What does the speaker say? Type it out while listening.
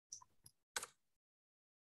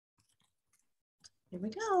Here we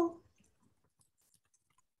go.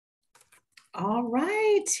 All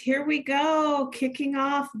right, here we go. Kicking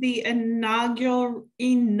off the inaugural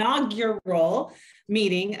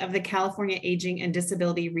meeting of the California Aging and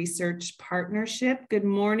Disability Research Partnership. Good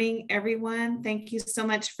morning, everyone. Thank you so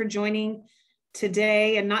much for joining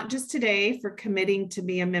today, and not just today, for committing to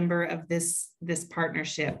be a member of this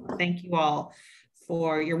partnership. Thank you all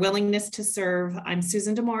for your willingness to serve. I'm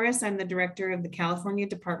Susan DeMorris. I'm the director of the California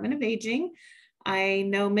Department of Aging. I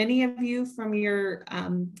know many of you from your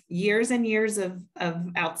years and years of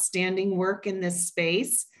outstanding work in this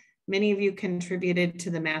space. Many of you contributed to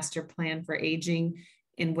the Master Plan for Aging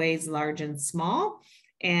in ways large and small.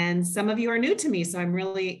 And some of you are new to me, so I'm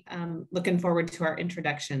really looking forward to our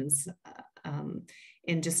introductions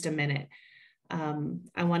in just a minute.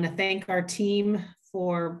 I want to thank our team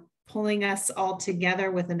for pulling us all together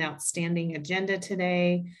with an outstanding agenda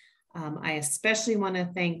today. I especially want to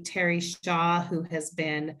thank Terry Shaw, who has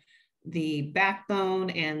been the backbone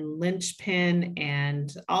and linchpin and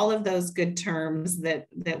all of those good terms that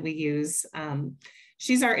we use.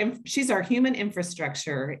 She's our human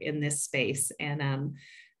infrastructure in this space, and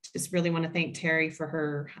just really want to thank Terry for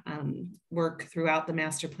her work throughout the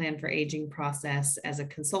Master Plan for Aging process as a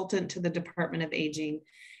consultant to the Department of Aging,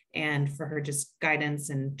 and for her just guidance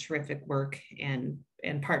and terrific work and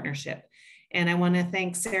partnership. And I want to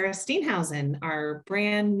thank Sarah Steenhausen, our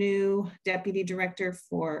brand new Deputy Director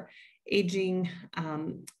for Aging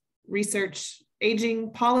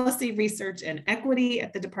Aging Policy Research and Equity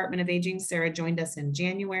at the Department of Aging. Sarah joined us in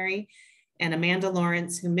January. And Amanda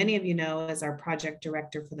Lawrence, who many of you know as our Project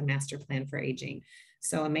Director for the Master Plan for Aging.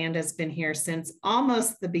 So Amanda's been here since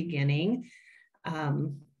almost the beginning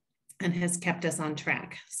and has kept us on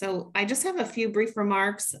track. So I just have a few brief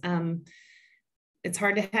remarks. It's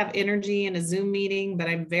hard to have energy in a Zoom meeting, but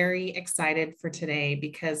I'm very excited for today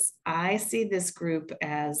because I see this group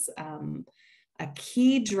as a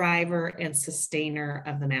key driver and sustainer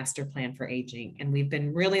of the Master Plan for Aging. And we've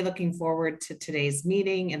been really looking forward to today's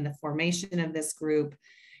meeting and the formation of this group.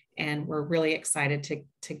 And we're really excited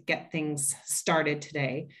to get things started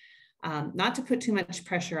today. Not to put too much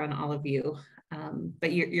pressure on all of you,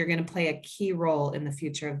 but you're going to play a key role in the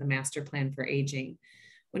future of the Master Plan for Aging.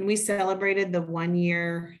 When we celebrated the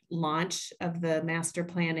 1-year launch of the Master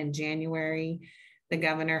Plan in January, the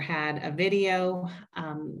governor had a video.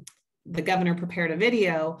 The governor prepared a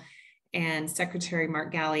video, and Secretary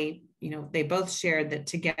Mark Galley, they both shared that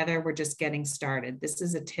together we're just getting started. This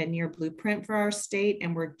is a 10-year blueprint for our state,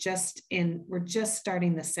 and we're just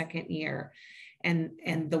starting the second year. And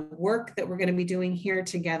the work that we're going to be doing here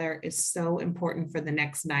together is so important for the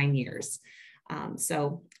next 9 years.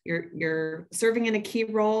 So you're serving in a key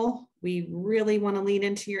role. We really want to lean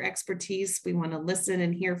into your expertise. We want to listen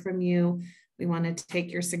and hear from you. We want to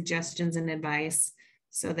take your suggestions and advice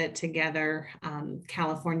so that together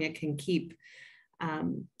California can keep,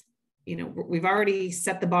 we've already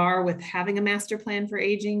set the bar with having a Master Plan for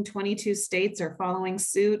Aging. 22 states are following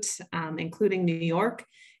suit, including New York,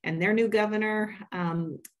 and their new governor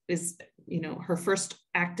is, her first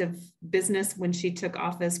active business when she took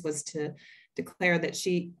office was to declare that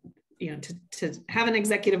she, to have an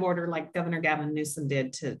executive order like Governor Gavin Newsom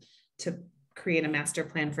did to create a Master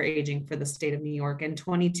Plan for Aging for the state of New York, and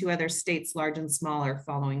 22 other states, large and small, are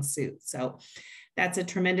following suit. So that's a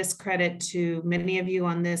tremendous credit to many of you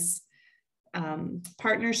on this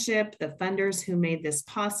partnership, the funders who made this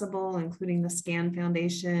possible, including the SCAN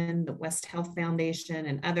Foundation, the West Health Foundation,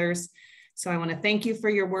 and others. So I want to thank you for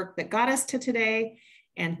your work that got us to today,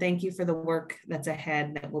 and thank you for the work that's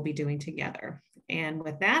ahead that we'll be doing together. And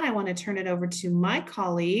with that, I want to turn it over to my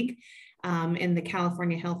colleague in the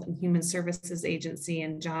California Health and Human Services Agency.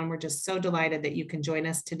 And John, we're just so delighted that you can join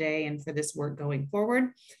us today and for this work going forward.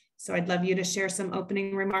 So I'd love you to share some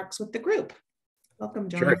opening remarks with the group. Welcome,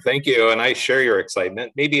 John. Sure, thank you. And I share your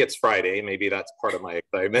excitement. Maybe it's Friday, maybe that's part of my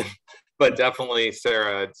excitement, but definitely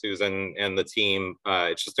Sarah, Susan, and the team,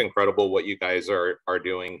 it's just incredible what you guys are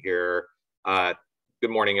doing here. Good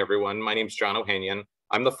morning, everyone. My name is John Ohanian.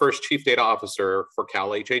 I'm the first Chief Data Officer for Cal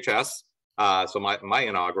HHS, so my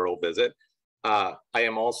inaugural visit. I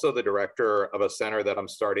am also the director of a center that I'm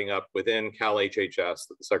starting up within Cal HHS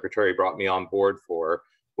that the Secretary brought me on board for,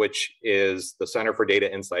 which is the Center for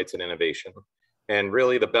Data Insights and Innovation. And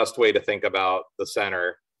really the best way to think about the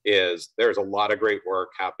center is there's a lot of great work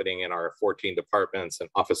happening in our 14 departments and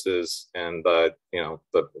offices, and the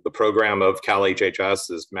program of Cal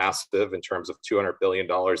HHS is massive in terms of $200 billion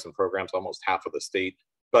in programs, almost half of the state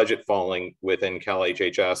budget falling within Cal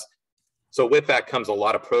HHS. So with that comes a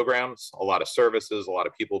lot of programs, a lot of services, a lot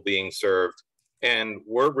of people being served. And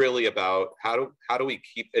we're really about how do we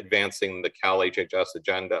keep advancing the Cal HHS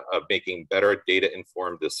agenda of making better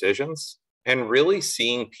data-informed decisions and really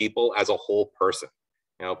seeing people as a whole person.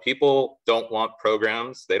 You know, people don't want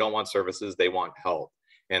programs, they don't want services, they want help.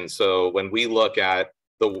 And so when we look at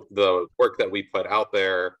the work that we put out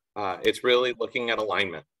there, it's really looking at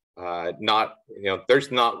alignment. Not, you know,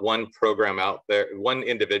 there's not one program out there, one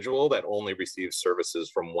individual that only receives services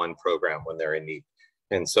from one program when they're in need.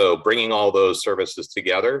 And so bringing all those services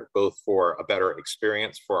together, both for a better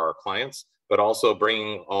experience for our clients, but also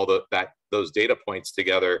bringing all those data points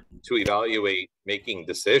together to evaluate making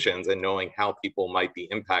decisions and knowing how people might be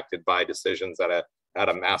impacted by decisions at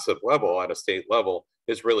a massive level, at a state level,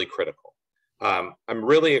 is really critical. I'm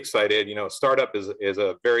really excited. You know, startup is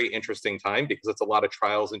a very interesting time because it's a lot of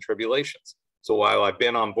trials and tribulations. So while I've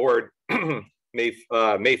been on board May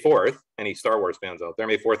 4th, any Star Wars fans out there,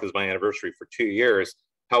 May 4th is my anniversary for 2 years.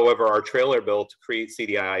 However, our trailer bill to create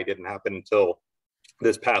CDII didn't happen until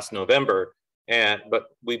this past November. But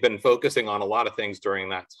we've been focusing on a lot of things during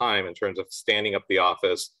that time in terms of standing up the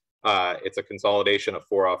office. It's a consolidation of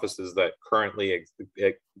 4 offices that currently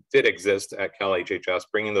did exist at Cal HHS,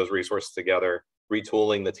 bringing those resources together,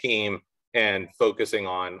 retooling the team, and focusing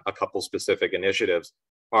on a couple specific initiatives.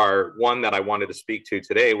 Our one that I wanted to speak to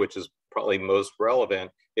today, which is probably most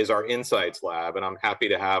relevant, is our Insights Lab. And I'm happy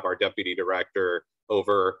to have our Deputy Director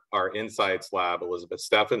over our Insights Lab, Elizabeth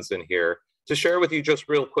Stephenson, here to share with you just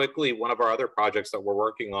real quickly one of our other projects that we're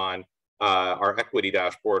working on, our equity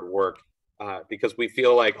dashboard work, because we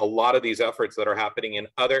feel like a lot of these efforts that are happening in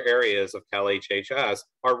other areas of Cal HHS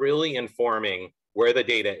are really informing where the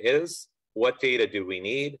data is, what data do we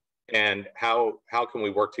need, and how can we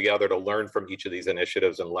work together to learn from each of these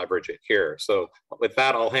initiatives and leverage it here. So with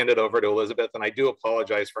that, I'll hand it over to Elizabeth, and I do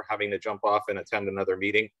apologize for having to jump off and attend another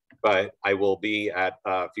meeting, but I will be at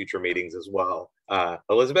future meetings as well.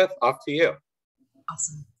 Elizabeth, off to you.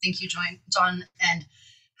 Awesome. Thank you, John. And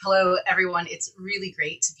hello, everyone. It's really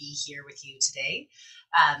great to be here with you today.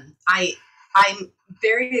 I'm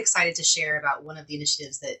very excited to share about one of the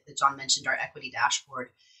initiatives that John mentioned, our equity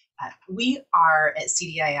dashboard. We are at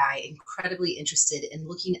CDII incredibly interested in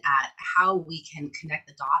looking at how we can connect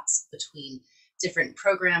the dots between different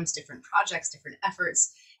programs, different projects, different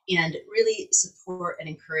efforts, and really support and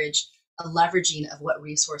encourage a leveraging of what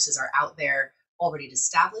resources are out there already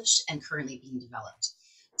established and currently being developed.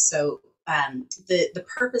 So the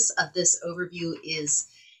purpose of this overview is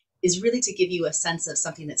really to give you a sense of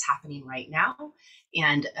something that's happening right now.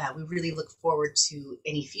 And we really look forward to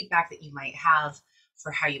any feedback that you might have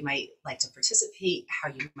for how you might like to participate, how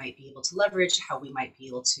you might be able to leverage, how we might be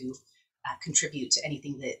able to contribute to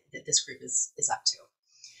anything that this group is up to.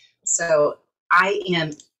 So I am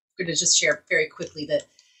going to just share very quickly that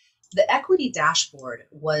the equity dashboard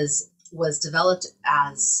was developed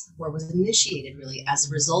was initiated really as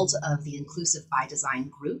a result of the Inclusive by Design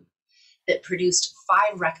group that produced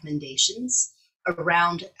 5 recommendations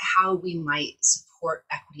around how we might support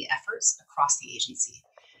equity efforts across the agency.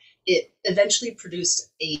 It eventually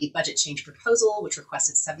produced a budget change proposal, which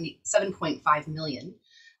requested $7.5 million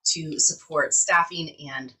to support staffing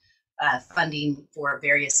and funding for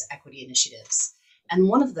various equity initiatives. And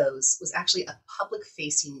one of those was actually a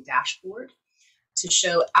public-facing dashboard to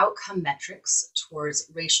show outcome metrics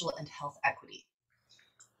towards racial and health equity.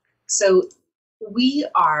 So we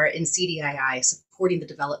are in CDII supporting the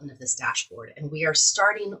development of this dashboard, and we are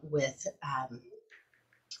starting with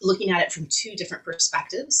looking at it from 2 different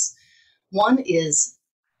perspectives. One is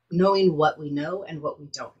knowing what we know and what we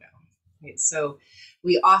don't know. Right? So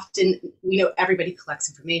we know everybody collects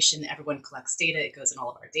information, everyone collects data, it goes in all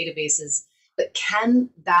of our databases, but can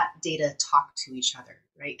that data talk to each other,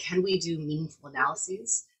 right? Can we do meaningful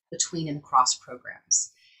analyses between and across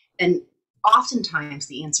programs? And oftentimes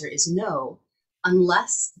the answer is no,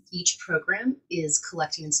 unless each program is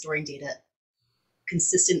collecting and storing data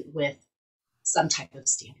consistent with some type of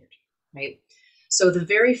standard, right? So the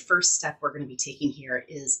very first step we're going to be taking here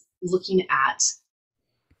is looking at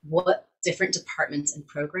what different departments and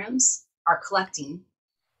programs are collecting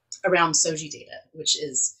around SOGI data, which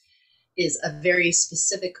is a very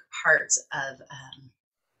specific part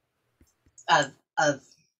of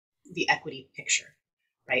the equity picture,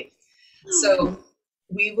 right? So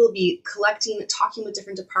we will be talking with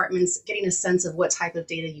different departments, getting a sense of what type of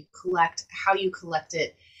data you collect, how you collect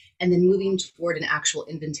it, and then moving toward an actual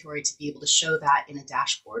inventory to be able to show that in a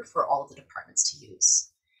dashboard for all of the departments to use.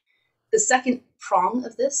 The second prong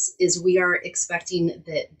of this is we are expecting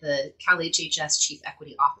that the Cal HHS Chief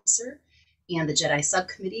Equity Officer and the JEDI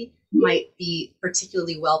Subcommittee might be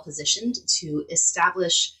particularly well positioned to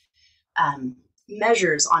establish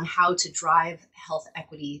measures on how to drive health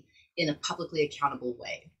equity in a publicly accountable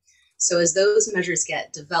way. So as those measures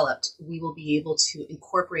get developed, we will be able to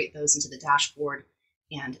incorporate those into the dashboard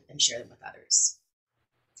and share them with others.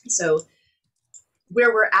 So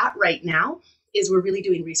where we're at right now is we're really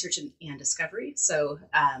doing research and discovery. So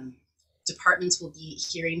departments will be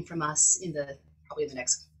hearing from us probably in the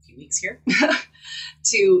next few weeks here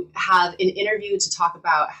to have an interview to talk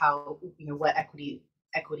about how, what equity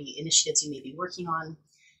initiatives you may be working on,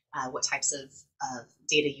 what types of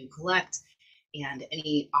data you collect, and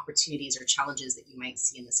any opportunities or challenges that you might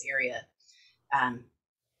see in this area.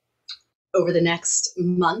 Over the next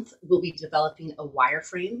month, we'll be developing a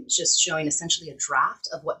wireframe, just showing essentially a draft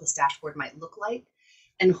of what this dashboard might look like,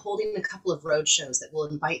 and holding a couple of road shows that will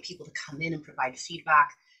invite people to come in and provide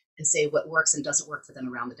feedback and say what works and doesn't work for them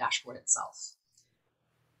around the dashboard itself.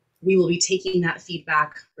 We will be taking that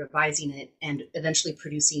feedback, revising it, and eventually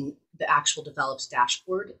producing the actual developed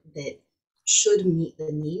dashboard that should meet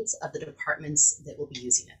the needs of the departments that will be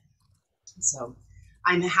using it. So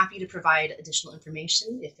I'm happy to provide additional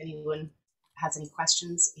information if anyone has any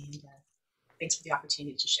questions, and thanks for the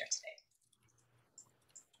opportunity to share today.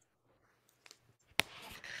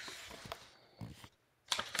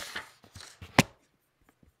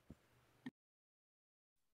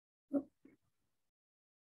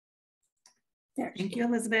 Thank you,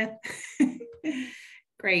 Elizabeth.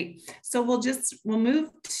 Great. So we'll move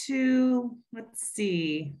to, let's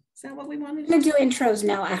see. Is that what we wanted to do? I'm going to do intros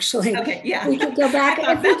now, actually. Okay, yeah. We could go back.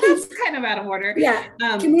 That's kind of out of order. Yeah.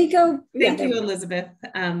 Can we go? Thank you, Elizabeth.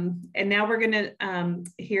 And now we're going to,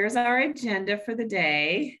 here's our agenda for the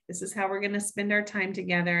day. This is how we're going to spend our time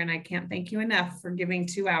together. And I can't thank you enough for giving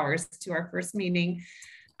 2 hours to our first meeting.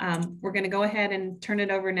 We're going to go ahead and turn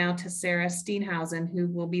it over now to Sarah Steenhausen, who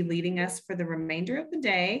will be leading us for the remainder of the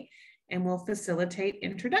day and will facilitate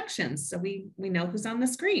introductions. So we know who's on the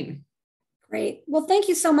screen. Great. Well, thank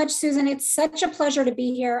you so much, Susan. It's such a pleasure to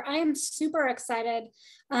be here. I am super excited.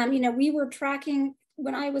 We were tracking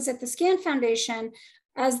when I was at the SCAN Foundation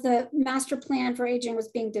as the master plan for aging was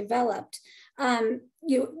being developed.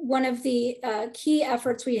 One of the key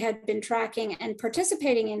efforts we had been tracking and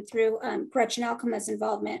participating in through Gretchen Alcama's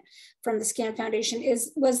involvement from the SCAN Foundation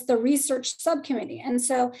was the research subcommittee. And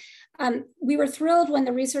so we were thrilled when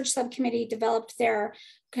the research subcommittee developed their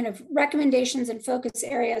kind of recommendations and focus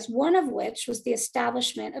areas, one of which was the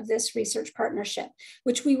establishment of this research partnership,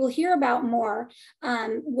 which we will hear about more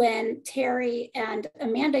when Terry and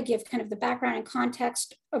Amanda give kind of the background and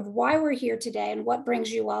context of why we're here today and what brings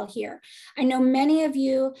you all here. I know many of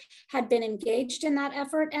you had been engaged in that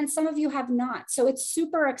effort and some of you have not. So it's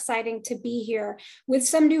super exciting to be here with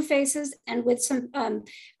some new faces and with some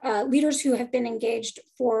leaders who have been engaged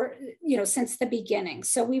for, since the beginning.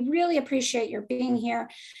 So we really appreciate your being here.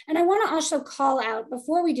 And I want to also call out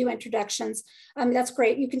before we do introductions, that's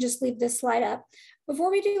great. You can just leave this slide up. Before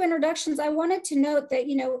we do introductions, I wanted to note that,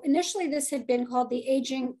 initially this had been called the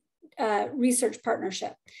Aging Research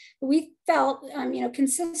Partnership. We felt,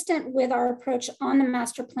 consistent with our approach on the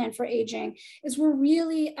Master Plan for Aging, is we're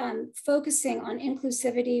really focusing on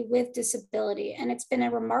inclusivity with disability. And it's been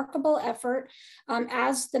a remarkable effort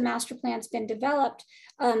as the Master Plan's been developed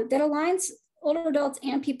that aligns older adults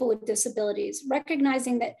and people with disabilities,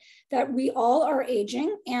 recognizing that we all are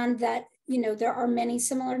aging and that there are many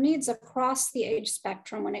similar needs across the age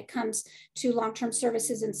spectrum when it comes to long-term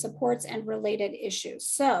services and supports and related issues.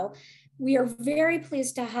 So we are very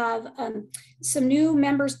pleased to have some new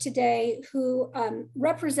members today who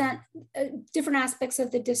represent different aspects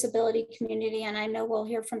of the disability community. And I know we'll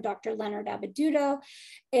hear from Dr. Leonard Abaduto,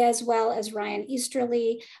 as well as Ryan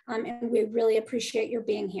Easterly, and we really appreciate your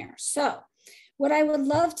being here. So what I would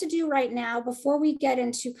love to do right now, before we get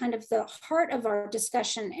into kind of the heart of our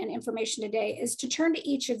discussion and information today, is to turn to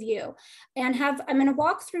each of you and I'm going to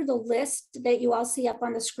walk through the list that you all see up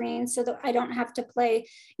on the screen so that I don't have to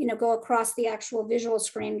go across the actual visual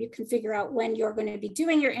screen. You can figure out when you're going to be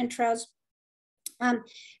doing your intros.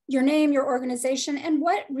 Your name, your organization, and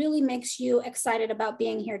what really makes you excited about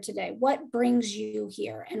being here today. What brings you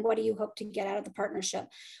here, and what do you hope to get out of the partnership?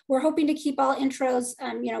 We're hoping to keep all intros,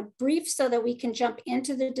 brief so that we can jump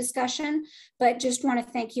into the discussion, but just want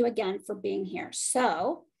to thank you again for being here.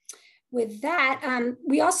 So with that,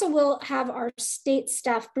 we also will have our state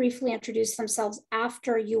staff briefly introduce themselves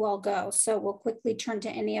after you all go. So we'll quickly turn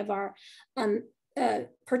to any of our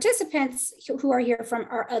participants who are here from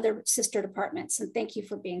our other sister departments, and thank you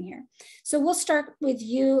for being here. So we'll start with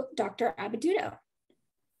you, Dr. Abaduto.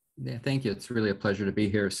 Yeah, thank you. It's really a pleasure to be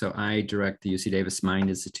here. So I direct the UC Davis Mind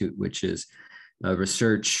Institute, which is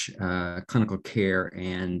research, clinical care,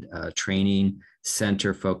 and training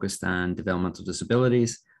center focused on developmental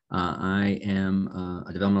disabilities. I am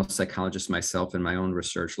a developmental psychologist myself, and my own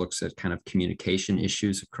research looks at kind of communication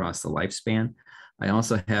issues across the lifespan. I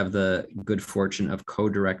also have the good fortune of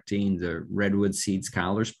co-directing the Redwood Seed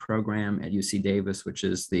Scholars Program at UC Davis, which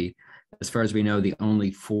is the, as far as we know, the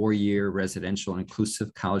only 4-year residential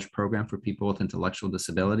inclusive college program for people with intellectual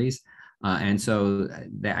disabilities. And so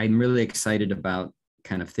I'm really excited about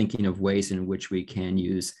kind of thinking of ways in which we can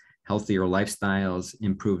use healthier lifestyles,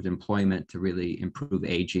 improved employment to really improve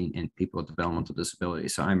aging in people with developmental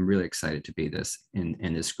disabilities. So I'm really excited to be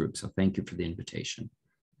in this group. So thank you for the invitation.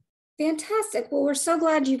 Fantastic. Well, we're so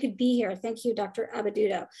glad you could be here. Thank you, Dr.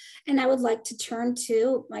 Abadudo. And I would like to turn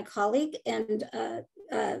to my colleague and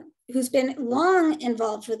who's been long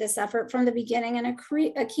involved with this effort from the beginning and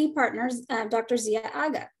a key partner, Dr. Zia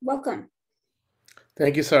Aga. Welcome.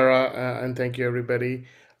 Thank you, Sarah, and thank you, everybody.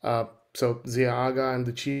 So Zia Aga, I'm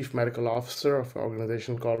the Chief Medical Officer of an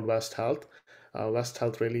organization called West Health. West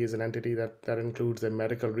Health really is an entity that includes a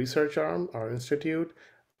medical research arm, our institute,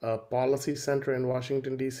 a policy center in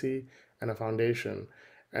Washington, D.C., and a foundation.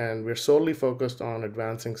 And we're solely focused on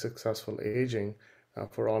advancing successful aging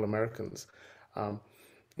for all Americans.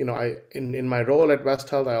 In my role at West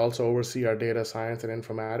Health, I also oversee our data science and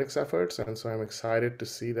informatics efforts. And so I'm excited to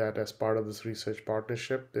see that as part of this research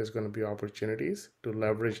partnership, there's going to be opportunities to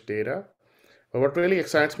leverage data. But what really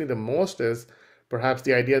excites me the most is perhaps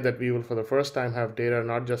the idea that we will, for the first time, have data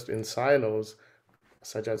not just in silos,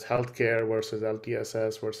 such as healthcare versus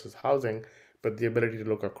LTSS versus housing, but the ability to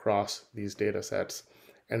look across these data sets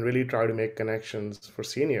and really try to make connections for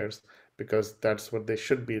seniors, because that's what they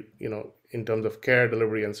should be, in terms of care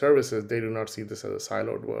delivery and services. They do not see this as a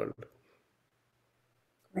siloed world.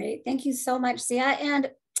 Great. Thank you so much, Zia. And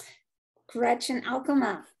Gretchen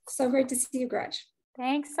Alkema. So great to see you, Gretchen.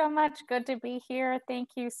 Thanks so much. Good to be here. Thank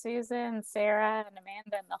you, Susan, Sarah, and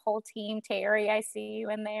Amanda, and the whole team. Terry, I see you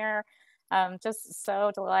in there. Just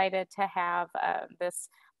so delighted to have this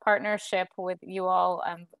partnership with you all.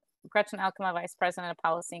 Gretchen Alkema, Vice President of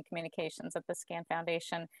Policy and Communications at the SCAN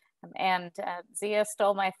Foundation. And Zia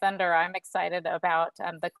stole my thunder. I'm excited about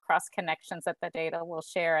the cross connections that the data will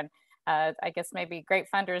share. And I guess maybe great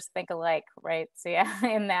funders think alike, right, Zia,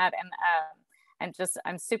 in that. And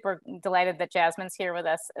I'm super delighted that Jasmine's here with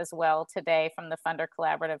us as well today from the Funder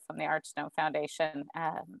Collaborative from the Archstone Foundation.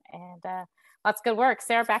 Lots of good work.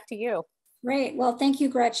 Sarah, back to you. Great. Well, thank you,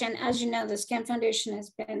 Gretchen. As you know, the SCAN Foundation has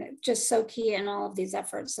been just so key in all of these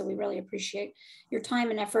efforts. So we really appreciate your time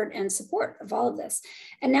and effort and support of all of this.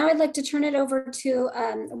 And now I'd like to turn it over to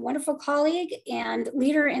a wonderful colleague and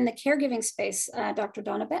leader in the caregiving space, Dr.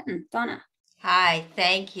 Donna Benton. Donna. Hi,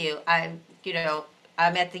 thank you. I'm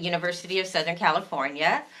at the University of Southern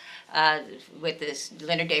California with this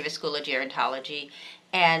Leonard Davis School of Gerontology.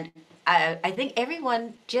 And I think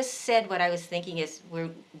everyone just said what I was thinking is we're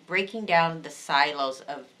breaking down the silos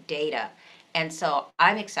of data. And so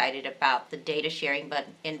I'm excited about the data sharing, but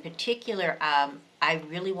in particular, I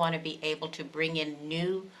really want to be able to bring in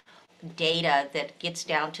new data that gets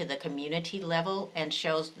down to the community level and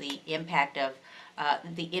shows the impact of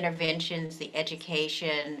the interventions, the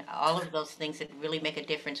education, all of those things that really make a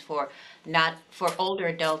difference for older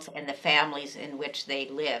adults and the families in which they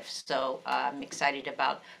live. So I'm excited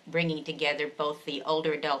about bringing together both the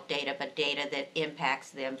older adult data, but data that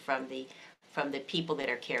impacts them from the people that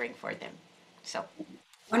are caring for them. So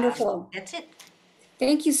wonderful. That's it.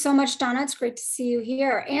 Thank you so much, Donna. It's great to see you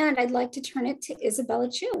here. And I'd like to turn it to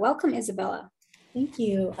Isabella Chu. Welcome, Isabella. Thank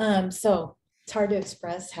you. So it's hard to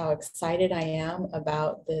express how excited I am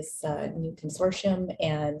about this new consortium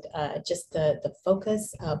and just the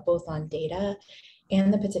focus both on data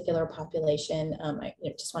and the particular population. I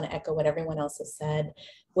just want to echo what everyone else has said.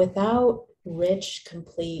 Without rich,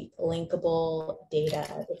 complete, linkable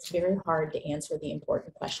data, it's very hard to answer the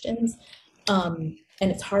important questions. And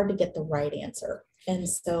it's hard to get the right answer. And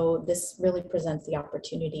so this really presents the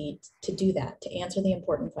opportunity to do that, to answer the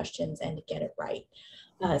important questions and to get it right.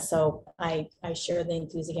 So I share the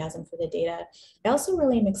enthusiasm for the data. I also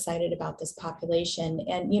really am excited about this population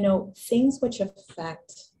and, things which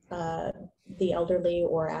affect the elderly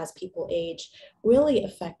or as people age really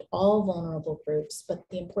affect all vulnerable groups. But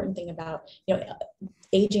the important thing about,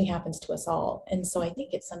 aging happens to us all. And so I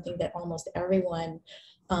think it's something that almost everyone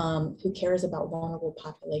who cares about vulnerable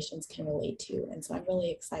populations can relate to. And so I'm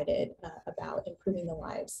really excited about improving the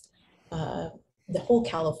lives the whole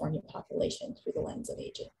California population through the lens of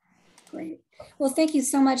aging. Great. Well, thank you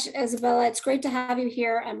so much, Isabella. It's great to have you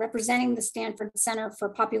here and representing the Stanford Center for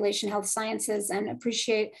Population Health Sciences, and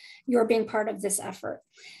appreciate your being part of this effort.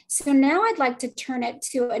 So now I'd like to turn it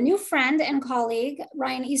to a new friend and colleague,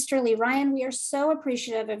 Ryan Easterly. Ryan, we are so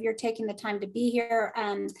appreciative of your taking the time to be here.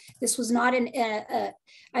 This was not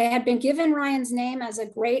I had been given Ryan's name as a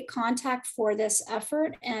great contact for this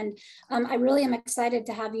effort, and I really am excited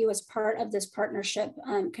to have you as part of this partnership,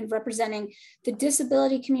 kind of representing the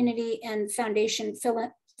disability community and foundation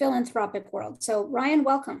philanthropic world. So Ryan,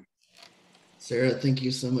 welcome. Sarah, thank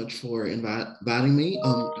you so much for inviting me.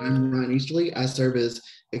 I'm Ryan Easterly. I serve as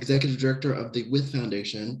Executive Director of the WITH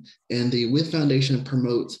Foundation, and the WITH Foundation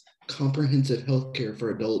promotes comprehensive healthcare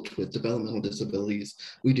for adults with developmental disabilities.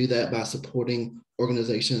 We do that by supporting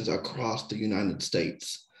organizations across the United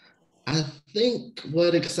States. I think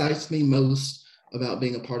what excites me most about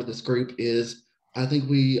being a part of this group is I think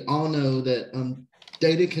we all know that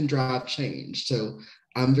data can drive change. So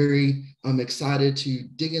I'm very excited to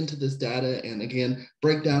dig into this data and again,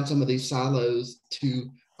 break down some of these silos to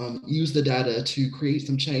use the data to create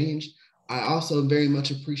some change. I also very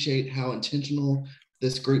much appreciate how intentional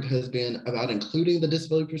this group has been about including the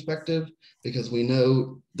disability perspective, because we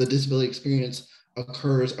know the disability experience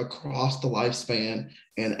occurs across the lifespan.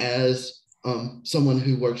 And as someone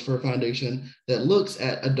who works for a foundation that looks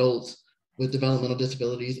at adults with developmental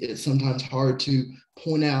disabilities, it's sometimes hard to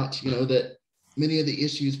point out, that many of the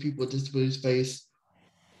issues people with disabilities face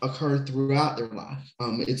occur throughout their life.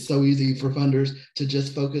 It's so easy for funders to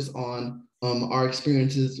just focus on our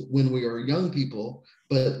experiences when we are young people,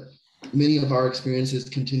 but many of our experiences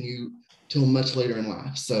continue till much later in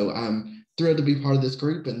life. So I'm thrilled to be part of this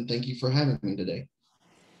group, and thank you for having me today.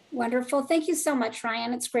 Wonderful. Thank you so much,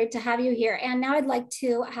 Ryan. It's great to have you here. And now I'd like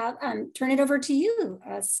to have turn it over to you,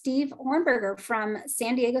 Steve Hornberger from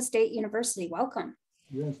San Diego State University. Welcome.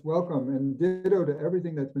 Yes, welcome. And ditto to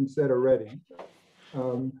everything that's been said already.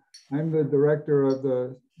 I'm the director of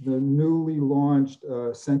the newly launched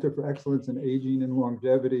Center for Excellence in Aging and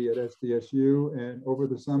Longevity at SDSU. And over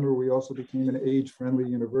the summer, we also became an age-friendly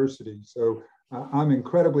university. So I'm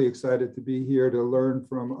incredibly excited to be here to learn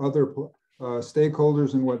from other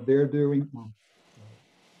stakeholders and what they're doing.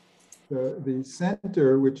 The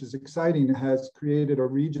center, which is exciting, has created a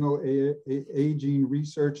regional aging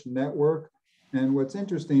research network. And what's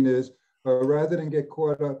interesting is rather than get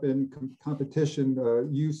caught up in competition,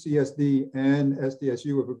 UCSD and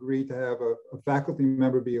SDSU have agreed to have a faculty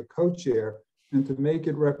member be a co-chair, and to make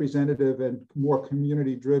it representative and more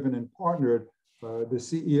community driven and partnered. The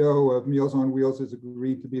CEO of Meals on Wheels has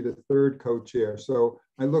agreed to be the third co-chair. So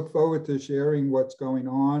I look forward to sharing what's going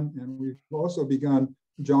on. And we've also begun,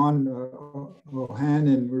 John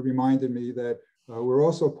O'Hannon reminded me that we're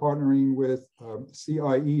also partnering with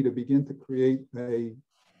CIE to begin to create a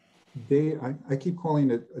data, I keep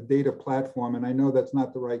calling it a data platform, and I know that's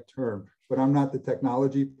not the right term, but I'm not the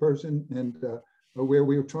technology person, and where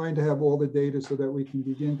we're trying to have all the data so that we can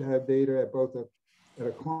begin to have data at both at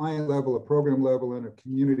a client level, a program level, and a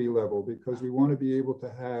community level, because we want to be able to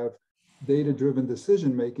have data-driven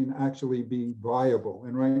decision-making actually be viable.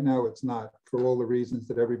 And right now it's not, for all the reasons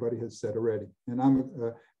that everybody has said already.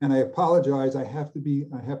 And I apologize, I have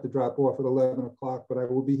to drop off at 11 o'clock, but I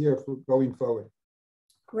will be here for going forward.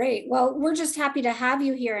 Great. Well, we're just happy to have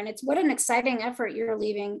you here. And it's what an exciting effort you're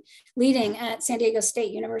leading at San Diego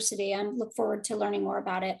State University. I look forward to learning more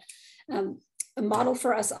about it. A model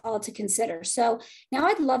for us all to consider. So now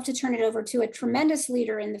I'd love to turn it over to a tremendous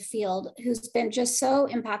leader in the field who's been just so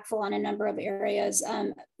impactful on a number of areas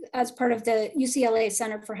as part of the UCLA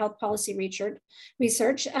Center for Health Policy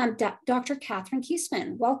Research, Dr. Catherine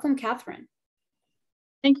Kiesman. Welcome, Catherine.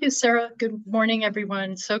 Thank you, Sarah. Good morning,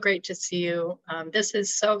 everyone. So great to see you. This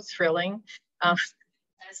is so thrilling.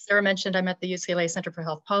 As Sarah mentioned, I'm at the UCLA Center for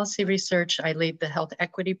Health Policy Research. I lead the Health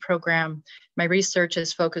Equity Program. My research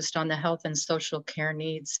is focused on the health and social care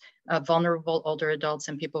needs of vulnerable older adults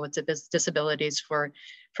and people with disabilities for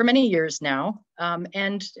many years now.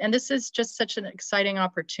 And this is just such an exciting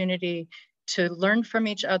opportunity to learn from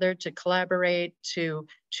each other, to collaborate, to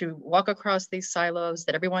walk across these silos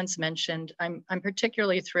that everyone's mentioned. I'm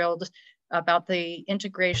particularly thrilled about the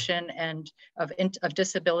integration of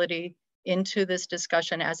disability into this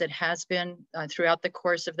discussion as it has been throughout the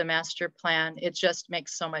course of the master plan. It just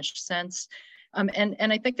makes so much sense. And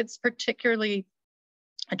I think it's particularly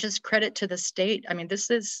just credit to the state. I mean,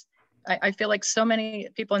 I feel like so many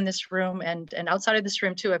people in this room and outside of this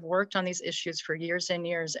room too have worked on these issues for years and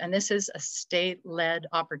years. And this is a state-led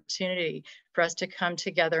opportunity for us to come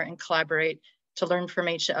together and collaborate, to learn from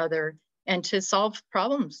each other, and to solve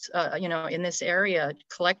problems, you know, in this area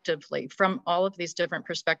collectively from all of these different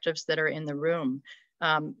perspectives that are in the room.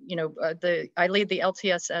 You know, I lead the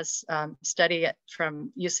LTSS study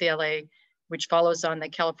from UCLA, which follows on the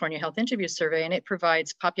California Health Interview Survey, and it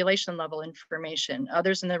provides population level information.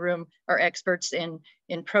 Others in the room are experts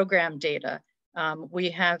in program data. We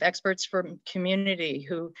have experts from community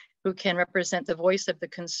who can represent the voice of the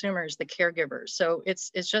consumers, the caregivers. So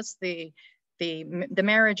it's just the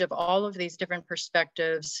marriage of all of these different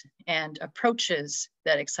perspectives and approaches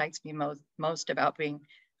that excites me most about being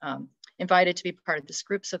invited to be part of this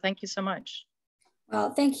group. So thank you so much.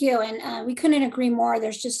 Well, thank you. And we couldn't agree more.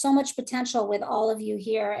 There's just so much potential with all of you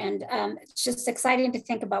here. And it's just exciting to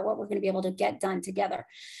think about what we're going to be able to get done together.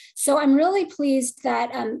 So I'm really pleased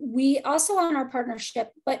that we also on our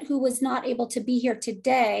partnership, but who was not able to be here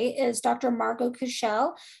today is Dr. Margot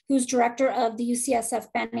Cashel, who's director of the UCSF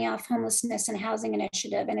Benioff Homelessness and Housing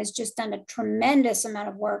Initiative, and has just done a tremendous amount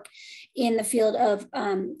of work in the field of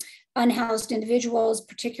unhoused individuals,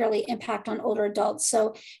 particularly impact on older adults.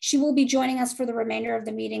 So she will be joining us for the remainder of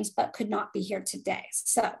the meetings, but could not be here today.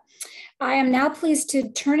 So I am now pleased to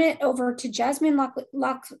turn it over to Jasmine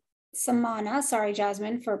Laksamana, sorry,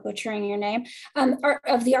 Jasmine, for butchering your name,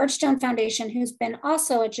 of the Archstone Foundation, who's been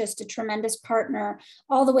also just a tremendous partner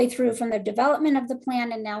all the way through from the development of the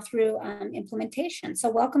plan and now through implementation. So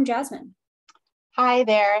welcome, Jasmine. Hi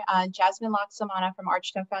there, Jasmine Laksamana from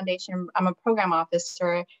Archstone Foundation. I'm a program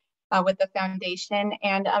officer with the foundation,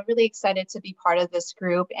 and I'm really excited to be part of this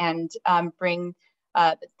group and bring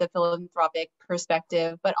the philanthropic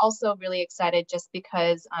perspective, but also really excited just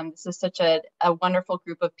because this is such a wonderful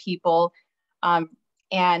group of people,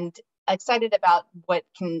 and excited about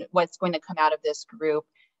what's going to come out of this group,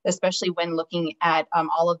 especially when looking at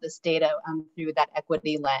all of this data through that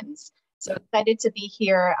equity lens. So excited to be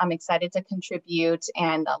here. I'm excited to contribute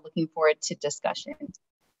and looking forward to discussion.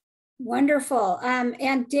 Wonderful.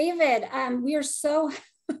 And David, we are so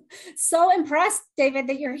impressed, David,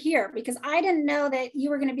 that you're here, because I didn't know that you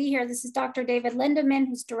were going to be here. This is Dr. David Lindemann,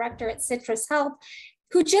 who's director at Citrus Health,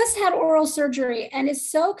 who just had oral surgery and is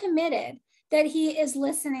so committed that he is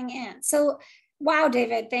listening in. So wow,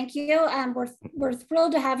 David, thank you. We're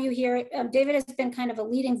thrilled to have you here. David has been kind of a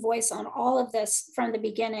leading voice on all of this from the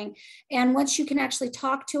beginning. And once you can actually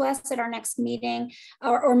talk to us at our next meeting,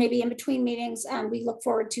 or maybe in between meetings, we look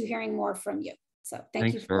forward to hearing more from you. So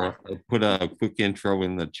thank you for that. I put a quick intro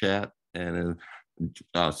in the chat and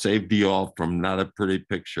saved you all from not a pretty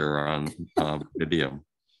picture on video.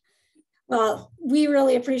 Well, we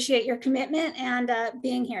really appreciate your commitment and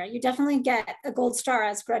being here. You definitely get a gold star,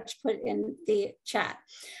 as Gretch put in the chat.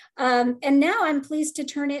 And now I'm pleased to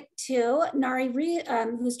turn it to Nari Ree,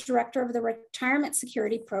 who's director of the Retirement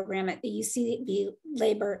Security Program at the UCB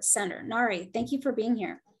Labor Center. Nari, thank you for being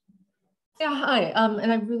here. Yeah, hi,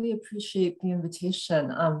 and I really appreciate the invitation.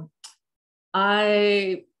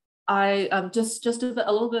 Just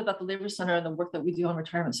a little bit about the Labor Center and the work that we do on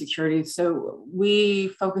retirement security. So we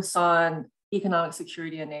focus on economic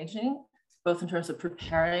security and aging, both in terms of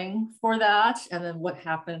preparing for that and then what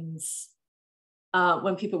happens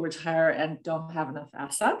when people retire and don't have enough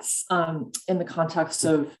assets in the context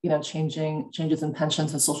of changes in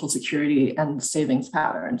pensions and Social Security and savings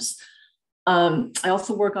patterns. I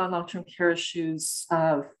also work on long-term care issues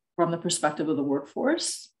from the perspective of the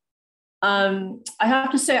workforce. I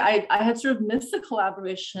have to say, I had sort of missed the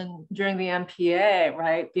collaboration during the MPA,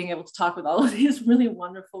 right? Being able to talk with all of these really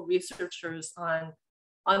wonderful researchers on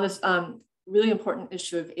this really important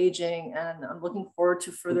issue of aging, and I'm looking forward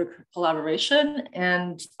to further collaboration.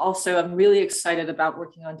 And also, I'm really excited about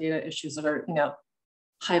working on data issues that are,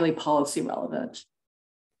 highly policy relevant.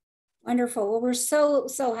 Wonderful. Well, we're so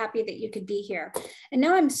happy that you could be here. And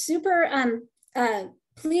now I'm super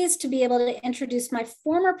pleased to be able to introduce my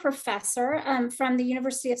former professor from the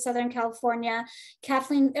University of Southern California,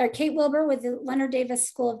 Kate Wilbur with the Leonard Davis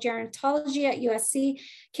School of Gerontology at USC.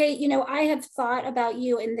 Kate, I have thought about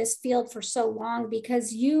you in this field for so long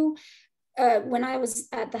because you, when I was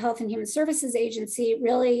at the Health and Human Services Agency,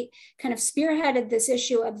 really kind of spearheaded this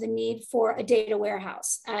issue of the need for a data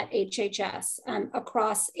warehouse at HHS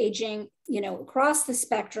across aging, across the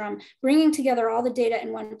spectrum, bringing together all the data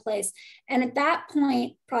in one place. And at that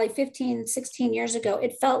point, probably 15, 16 years ago,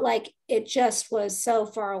 it felt like it just was so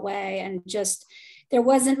far away and just there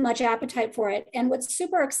wasn't much appetite for it. And what's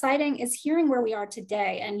super exciting is hearing where we are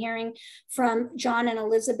today and hearing from John and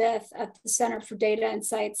Elizabeth at the Center for Data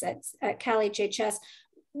Insights at Cal HHS,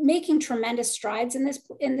 making tremendous strides in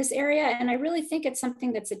this area. And I really think it's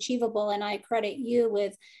something that's achievable. And I credit you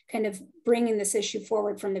with kind of bringing this issue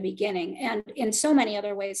forward from the beginning and in so many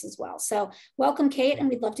other ways as well. So welcome, Kate, and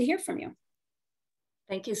we'd love to hear from you.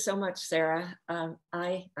 Thank you so much, Sarah.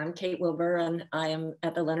 I'm Kate Wilbur, and I am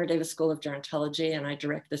at the Leonard Davis School of Gerontology, and I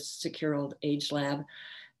direct the Secure Old Age Lab.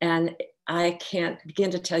 And I can't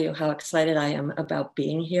begin to tell you how excited I am about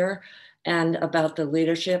being here and about the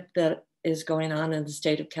leadership that is going on in the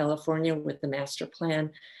state of California with the master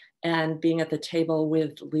plan and being at the table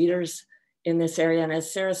with leaders in this area. And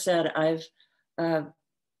as Sarah said, I've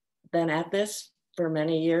been at this for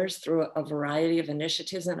many years through a variety of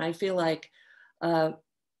initiatives, and I feel like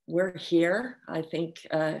we're here. I think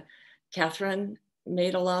Catherine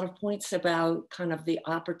made a lot of points about kind of the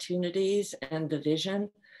opportunities and the vision.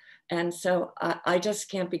 And so I just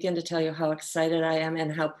can't begin to tell you how excited I am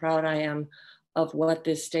and how proud I am of what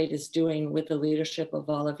this state is doing with the leadership of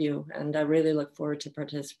all of you. And I really look forward to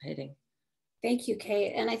participating. Thank you,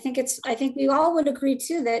 Kate. And I think we all would agree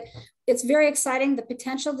too that it's very exciting, the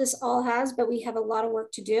potential this all has, but we have a lot of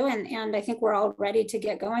work to do. And I think we're all ready to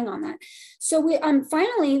get going on that. So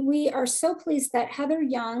finally, we are so pleased that Heather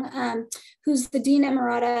Young, who's the Dean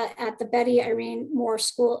Emerita at the Betty Irene Moore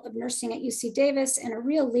School of Nursing at UC Davis and a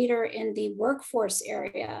real leader in the workforce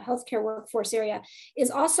area, healthcare workforce area, is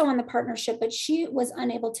also on the partnership, but she was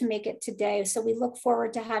unable to make it today. So we look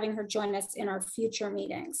forward to having her join us in our future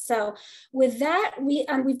meetings. So with that,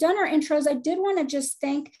 we've done our intros. I did want to just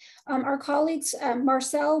thank our colleagues,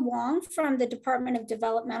 Marcel Wong from the Department of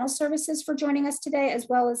Developmental Services for joining us today, as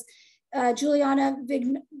well as Juliana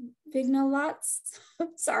Vignolatz,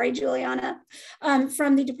 sorry, Juliana,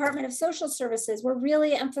 from the Department of Social Services. We're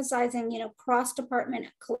really emphasizing, cross-department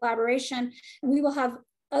collaboration, and we will have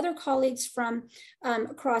other colleagues from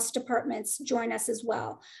across departments join us as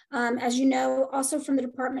well. As you know, also from the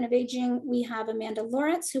Department of Aging, we have Amanda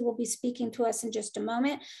Lawrence, who will be speaking to us in just a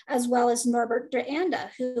moment, as well as Norbert de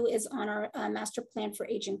Anda, who is on our Master Plan for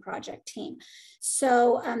Aging project team.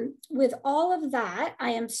 So with all of that,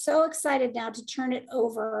 I am so excited now to turn it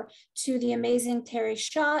over to the amazing Terry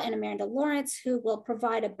Shaw and Amanda Lawrence, who will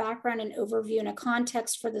provide a background and overview and a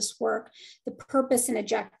context for this work, the purpose and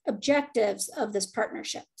objectives of this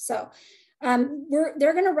partnership. So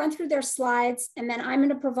they're going to run through their slides, and then I'm going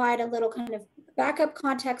to provide a little kind of backup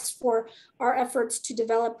context for our efforts to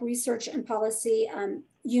develop research and policy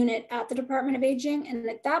unit at the Department of Aging. And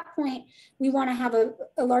at that point, we want to have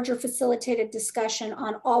a larger facilitated discussion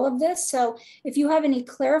on all of this. So if you have any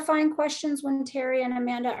clarifying questions when Terry and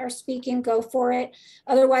Amanda are speaking, go for it.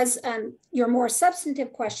 Otherwise, your more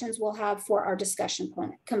substantive questions we'll have for our discussion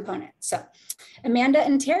component. So Amanda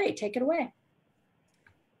and Terry, take it away.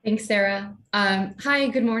 Thanks, Sarah. Hi,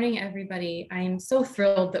 good morning, everybody. I'm so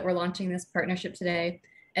thrilled that we're launching this partnership today,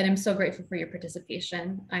 and I'm so grateful for your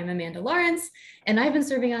participation. I'm Amanda Lawrence, and I've been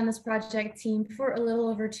serving on this project team for a little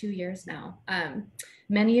over 2 years now.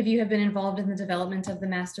 Many of you have been involved in the development of the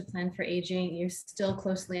Master Plan for Aging. You're still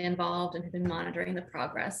closely involved and have been monitoring the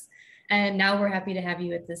progress. And now we're happy to have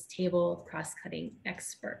you at this table of cross-cutting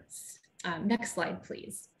experts. Next slide,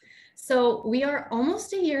 please. So we are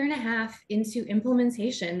almost 1.5 years into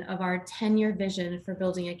implementation of our 10-year vision for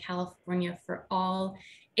building a California for all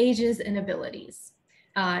ages and abilities.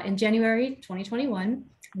 In January 2021,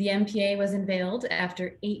 the MPA was unveiled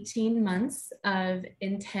after 18 months of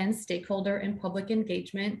intense stakeholder and public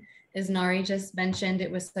engagement. As Nari just mentioned, it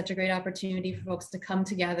was such a great opportunity for folks to come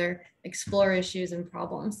together, explore issues, and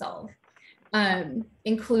problem solve.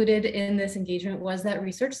 Included in this engagement was that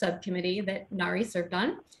research subcommittee that Nari served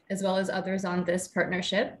on, as well as others on this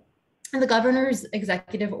partnership. And the governor's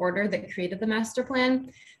executive order that created the master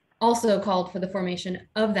plan also called for the formation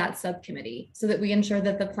of that subcommittee so that we ensure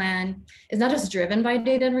that the plan is not just driven by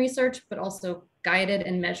data and research, but also guided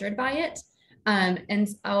and measured by it. And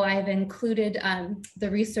so I've included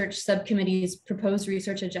the research subcommittee's proposed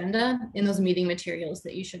research agenda in those meeting materials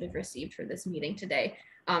that you should have received for this meeting today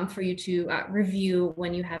for you to review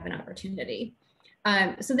when you have an opportunity.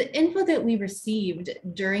 So the input that we received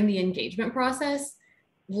during the engagement process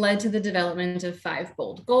led to the development of 5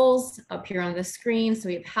 bold goals up here on the screen. So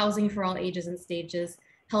we have housing for all ages and stages,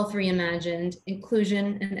 health reimagined,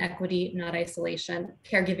 inclusion and equity, not isolation,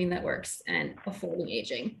 caregiving that works, and affording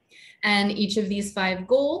aging. And each of these 5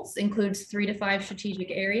 goals includes 3 to 5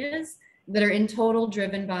 strategic areas that are in total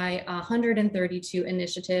driven by 132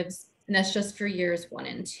 initiatives, and that's just for years 1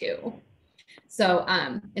 and 2. So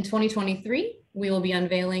in 2023, we will be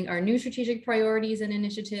unveiling our new strategic priorities and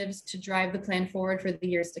initiatives to drive the plan forward for the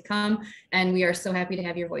years to come. And we are so happy to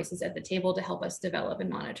have your voices at the table to help us develop and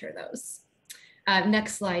monitor those.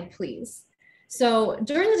 Next slide, please. So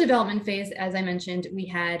during the development phase, as I mentioned, we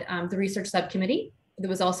had the research subcommittee that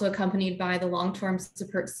was also accompanied by the long-term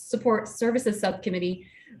support services subcommittee,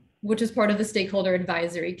 which is part of the stakeholder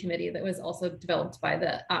advisory committee that was also developed by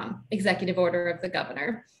the executive order of the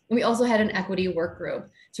governor. And we also had an equity work group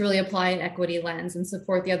to really apply an equity lens and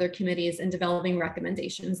support the other committees in developing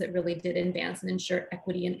recommendations that really did advance and ensure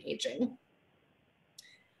equity in aging.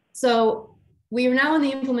 So we are now in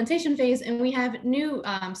the implementation phase, and we have new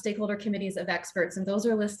stakeholder committees of experts, and those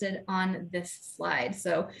are listed on this slide.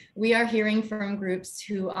 So we are hearing from groups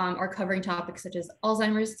who are covering topics such as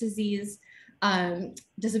Alzheimer's disease,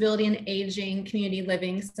 disability and aging, community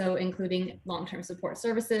living, so including long-term support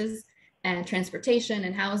services and transportation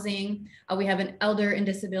and housing. We have an Elder and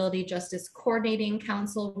Disability Justice Coordinating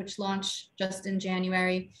Council, which launched just in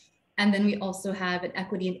January. And then we also have an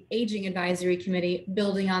Equity and Aging Advisory Committee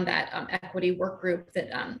building on that equity work group that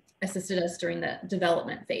assisted us during the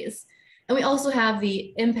development phase. And we also have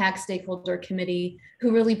the Impact Stakeholder Committee,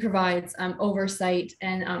 who really provides oversight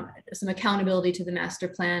and some accountability to the master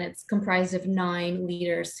plan. It's comprised of 9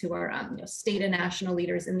 leaders who are state and national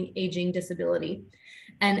leaders in the aging, disability,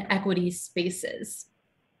 and equity spaces.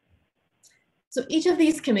 So each of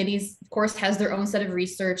these committees, of course, has their own set of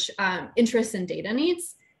research interests and data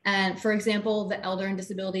needs. And for example, the Elder and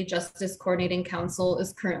Disability Justice Coordinating Council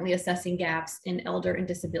is currently assessing gaps in elder and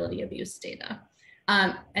disability abuse data.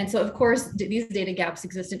 And so, of course, these data gaps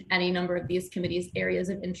exist in any number of these committees' areas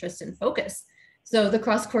of interest and focus. So the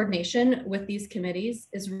cross-coordination with these committees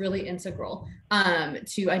is really integral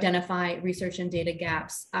to identify research and data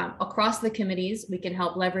gaps. Across the committees, we can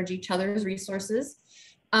help leverage each other's resources.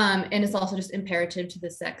 And it's also just imperative to the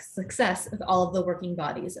success of all of the working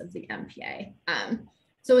bodies of the MPA.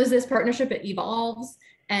 So as this partnership, it evolves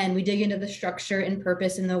and we dig into the structure and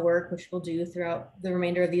purpose in the work, which we'll do throughout the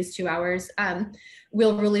remainder of these 2 hours,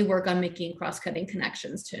 we'll really work on making cross-cutting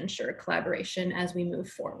connections to ensure collaboration as we move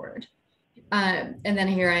forward. And then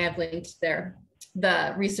here I have linked there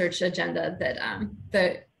the research agenda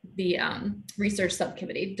that the research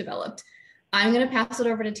subcommittee developed. I'm going to pass it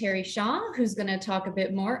over to Terry Shaw, who's going to talk a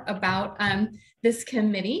bit more about this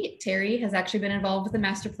committee. Terry has actually been involved with the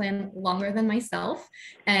master plan longer than myself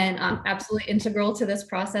and absolutely integral to this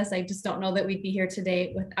process. I just don't know that we'd be here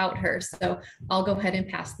today without her. So I'll go ahead and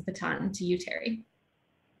pass the baton to you, Terry.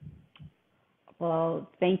 Well,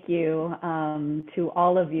 thank you to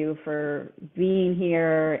all of you for being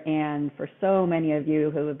here and for so many of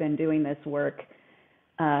you who have been doing this work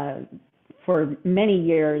for many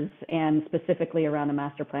years, and specifically around the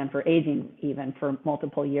master plan for aging, even for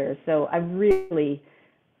multiple years. So I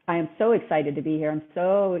am so excited to be here. I'm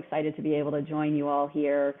so excited to be able to join you all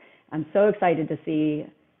here. I'm so excited to see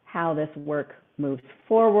how this work moves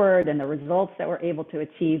forward and the results that we're able to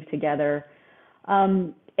achieve together.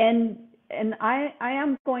 And I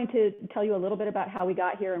am going to tell you a little bit about how we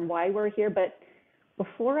got here and why we're here. But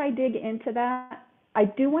before I dig into that, I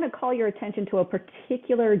do want to call your attention to a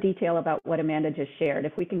particular detail about what Amanda just shared.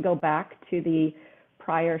 If we can go back to the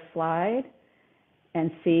prior slide and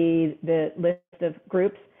see the list of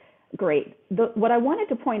groups, great. What I wanted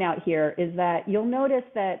to point out here is that you'll notice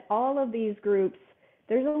that all of these groups,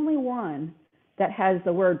 there's only one that has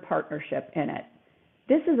the word partnership in it.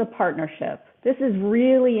 This is a partnership. This is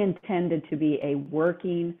really intended to be a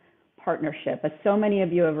working partnership, as so many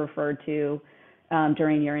of you have referred to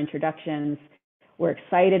during your introductions. We're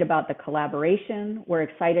excited about the collaboration. We're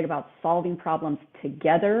excited about solving problems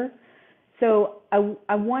together. So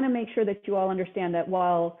I want to make sure that you all understand that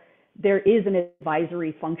while there is an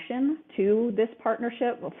advisory function to this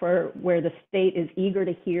partnership for where the state is eager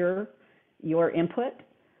to hear your input,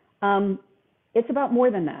 it's about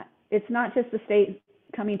more than that. It's not just the state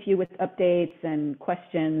coming to you with updates and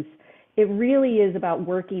questions. It really is about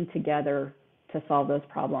working together to solve those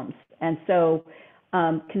problems. And so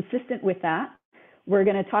consistent with that, we're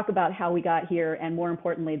going to talk about how we got here and, more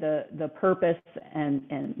importantly, the purpose and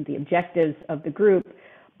the objectives of the group.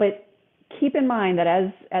 But keep in mind that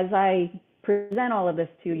as I present all of this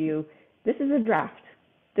to you, this is a draft.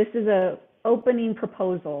 This is an opening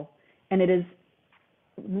proposal, and it is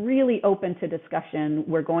really open to discussion.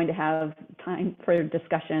 We're going to have time for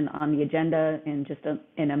discussion on the agenda in just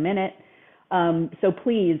in a minute. So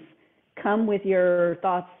please come with your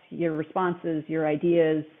thoughts, your responses, your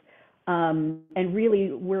ideas. And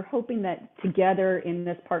really, we're hoping that together in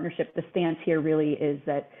this partnership, the stance here really is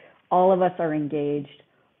that all of us are engaged,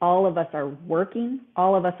 all of us are working,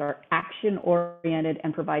 all of us are action-oriented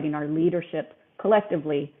and providing our leadership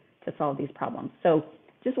collectively to solve these problems. So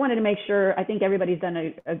just wanted to make sure, I think everybody's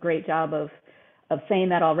done a great job of saying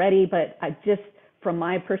that already, but from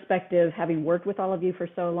my perspective, having worked with all of you for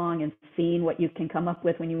so long and seeing what you can come up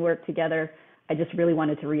with when you work together, I just really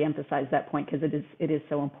wanted to reemphasize that point because it is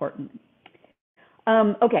so important.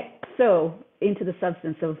 Okay, so into the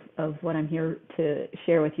substance of what I'm here to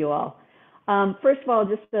share with you all. First of all,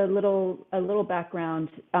 just a little background.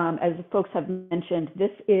 As folks have mentioned,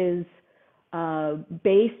 this is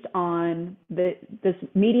based on this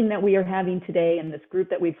meeting that we are having today, and this group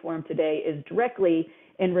that we've formed today is directly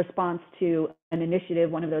in response to an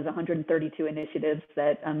initiative, one of those 132 initiatives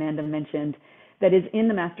that Amanda mentioned, that is in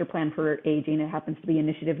the Master Plan for Aging. It happens to be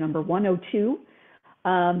initiative number 102,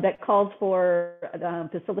 that calls for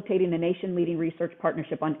facilitating a nation-leading research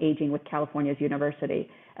partnership on aging with California's university.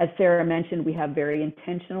 As Sarah mentioned, we have very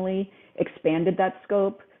intentionally expanded that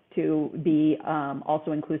scope to be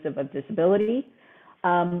also inclusive of disability.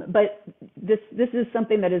 But this is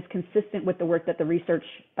something that is consistent with the work that the research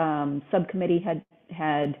subcommittee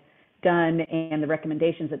had done and the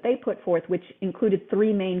recommendations that they put forth, which included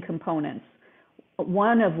three main components.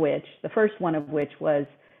 The first one of which was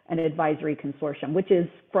an advisory consortium, which is,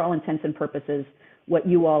 for all intents and purposes, what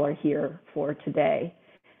you all are here for today.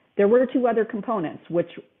 There were two other components, which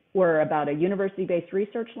were about a university-based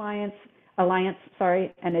research alliance,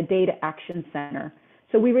 and a data action center.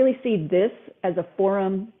 So we really see this as a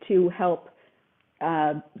forum to help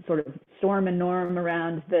sort of storm and norm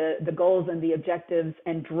around the goals and the objectives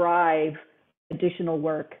and drive additional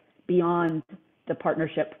work beyond the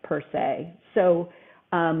partnership per se. So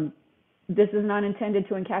this is not intended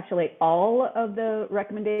to encapsulate all of the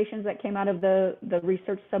recommendations that came out of the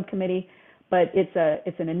research subcommittee, but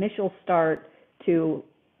it's an initial start to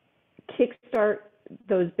kickstart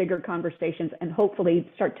those bigger conversations and hopefully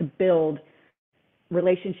start to build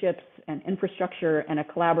relationships and infrastructure and a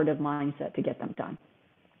collaborative mindset to get them done.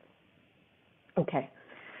 Okay,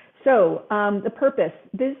 so the purpose.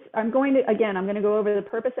 I'm going to go over the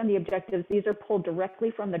purpose and the objectives. These are pulled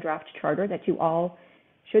directly from the draft charter that you all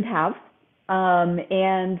should have.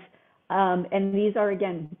 And these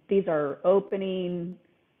are opening,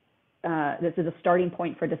 this is a starting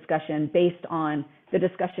point for discussion based on the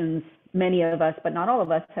discussions many of us, but not all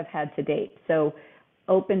of us, have had to date. So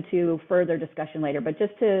open to further discussion later, but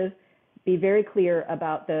just to be very clear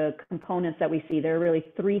about the components that we see, there are really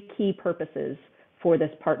three key purposes for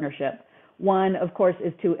this partnership. One, of course,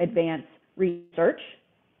 is to advance research,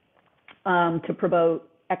 to promote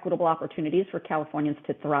equitable opportunities for Californians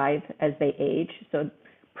to thrive as they age. So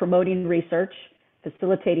promoting research,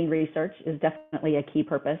 facilitating research is definitely a key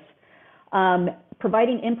purpose.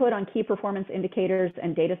 Providing input on key performance indicators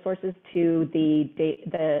and data sources to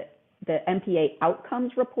the MPA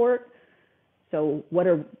outcomes report. So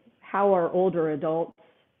how are older adults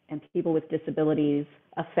and people with disabilities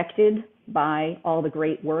affected by all the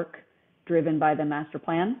great work driven by the master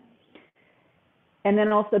plan? And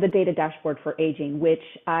then also the data dashboard for aging, which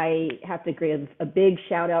I have to give a big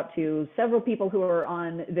shout out to several people who are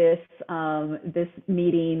on this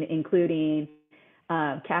meeting, including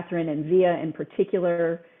Catherine and Zia in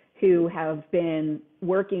particular, who have been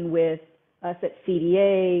working with us at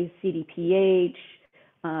CDA, CDPH.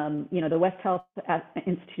 The West Health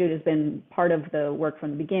Institute has been part of the work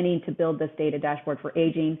from the beginning to build this data dashboard for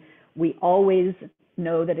aging. We always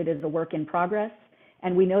know that it is a work in progress,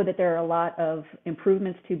 and we know that there are a lot of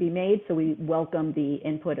improvements to be made, so we welcome the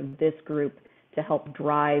input of this group to help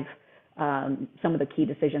drive some of the key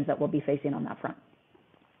decisions that we'll be facing on that front.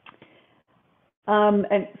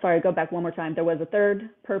 And sorry, go back one more time. There was a third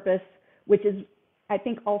purpose, which is, I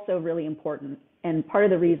think, also really important. And part of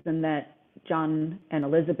the reason that John and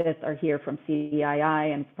Elizabeth are here from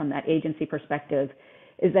CDII and from that agency perspective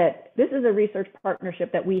is that this is a research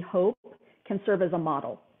partnership that we hope can serve as a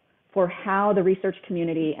model for how the research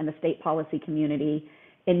community and the state policy community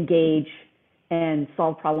engage and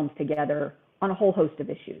solve problems together on a whole host of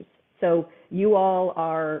issues. So you all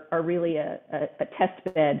are really a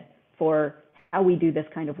test bed for how we do this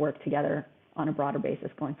kind of work together on a broader basis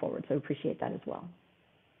going forward. So appreciate that as well.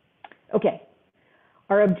 Okay,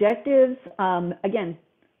 our objectives, again,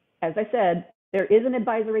 as I said, there is an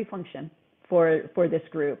advisory function for this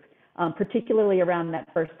group, particularly around that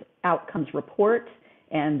first outcomes report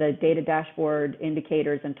and the data dashboard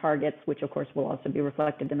indicators and targets, which of course will also be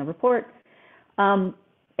reflected in the report, and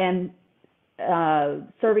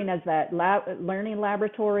serving as that learning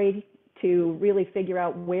laboratory to really figure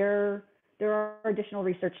out where there are additional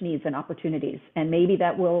research needs and opportunities, and maybe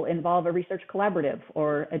that will involve a research collaborative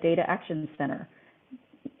or a data action center.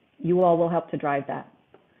 You all will help to drive that.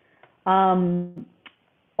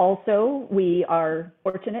 Also, we are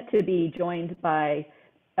fortunate to be joined by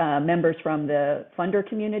members from the funder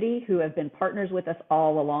community who have been partners with us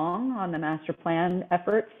all along on the master plan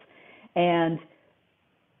efforts. And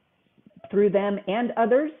through them and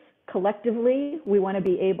others, collectively, we want to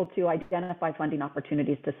be able to identify funding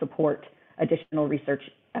opportunities to support additional research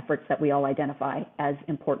efforts that we all identify as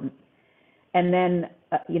important. And then,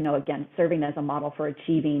 again, serving as a model for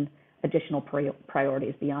achieving additional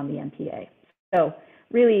priorities beyond the MPA. So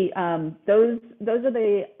really, those are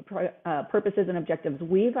the purposes and objectives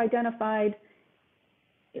we've identified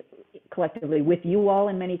collectively with you all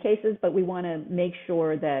in many cases, but we want to make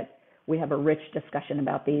sure that we have a rich discussion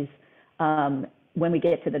about these when we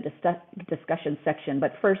get to the discussion section.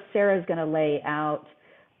 But first, Sarah is going to lay out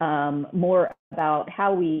more about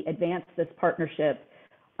how we advance this partnership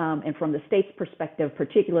and from the state's perspective,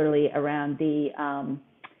 particularly around the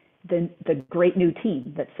great new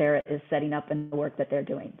team that Sarah is setting up and the work that they're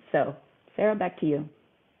doing. So Sarah, back to you.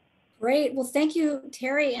 Great. Well, thank you,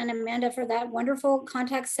 Terry and Amanda, for that wonderful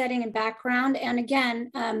context setting and background. And again,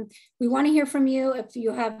 we want to hear from you if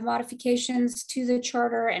you have modifications to the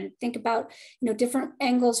charter and think about different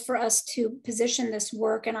angles for us to position this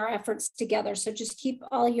work and our efforts together. So just keep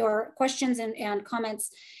all your questions and comments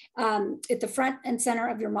at the front and center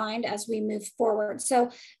of your mind as we move forward. So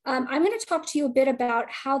I'm going to talk to you a bit about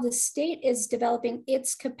how the state is developing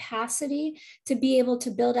its capacity to be able to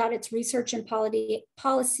build out its research and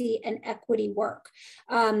policy and equity work.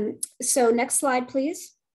 So next slide,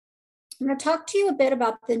 please. I'm going to talk to you a bit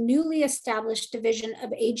about the newly established Division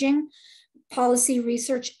of Aging, Policy,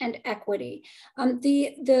 Research, and Equity.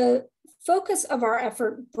 The focus of our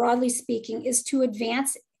effort, broadly speaking, is to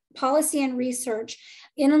advance policy and research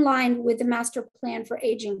in line with the master plan for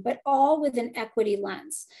aging, but all with an equity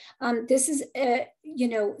lens. This is,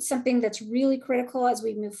 something that's really critical as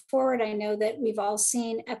we move forward. I know that we've all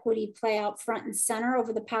seen equity play out front and center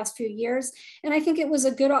over the past few years. And I think it was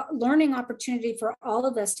a good learning opportunity for all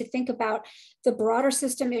of us to think about the broader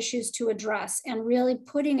system issues to address and really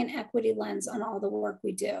putting an equity lens on all the work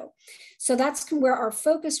we do. So that's where our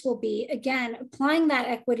focus will be, again, applying that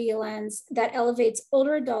equity lens that elevates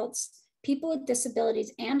older adults, people with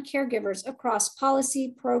disabilities, and caregivers across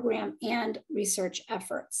policy, program, and research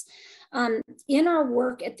efforts. In our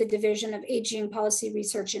work at the Division of Aging, Policy,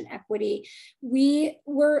 Research, and Equity,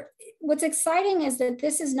 what's exciting is that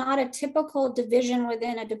this is not a typical division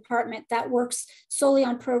within a department that works solely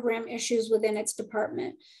on program issues within its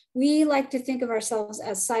department. We like to think of ourselves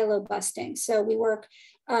as silo busting. So we work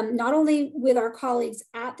not only with our colleagues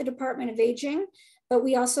at the Department of Aging, but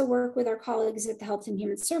we also work with our colleagues at the Health and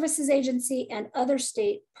Human Services Agency and other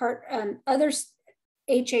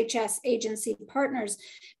HHS agency partners,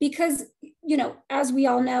 because, as we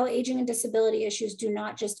all know, aging and disability issues do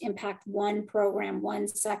not just impact one program, one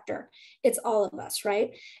sector, it's all of us,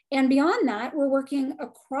 right? And beyond that, we're working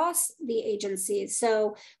across the agencies.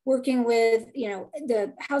 So working with,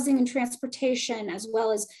 the housing and transportation, as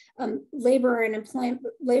well as labor and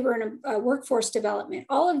workforce development.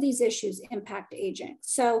 All of these issues impact aging.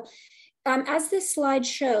 So as this slide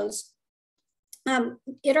shows,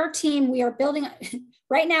 in our team, we are building,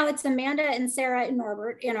 right now it's Amanda and Sarah and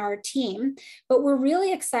Norbert in our team, but we're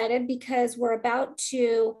really excited because we're about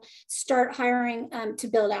to start hiring to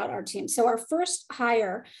build out our team. So our first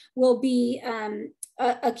hire will be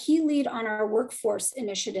a key lead on our workforce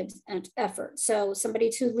initiatives and effort. So somebody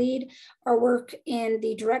to lead our work in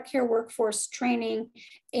the direct care workforce training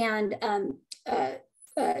and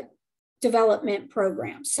development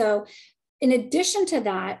program. So in addition to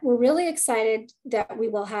that, we're really excited that we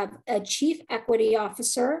will have a chief equity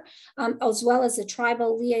officer, as well as a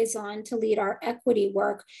tribal liaison to lead our equity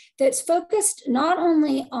work that's focused not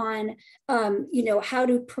only on how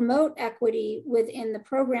to promote equity within the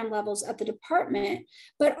program levels at the department,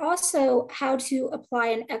 but also how to apply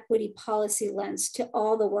an equity policy lens to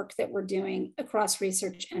all the work that we're doing across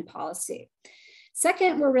research and policy.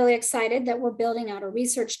 Second, we're really excited that we're building out a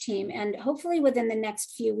research team, and hopefully within the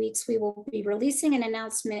next few weeks, we will be releasing an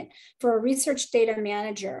announcement for a research data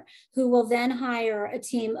manager who will then hire a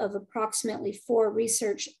team of approximately 4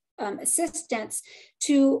 research assistants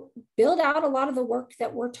to build out a lot of the work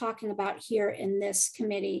that we're talking about here in this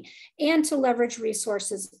committee and to leverage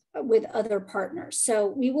resources with other partners. So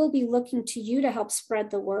we will be looking to you to help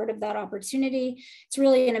spread the word of that opportunity. It's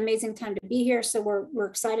really an amazing time to be here. So we're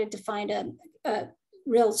excited to find a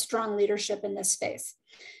real strong leadership in this space.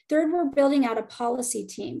 Third, we're building out a policy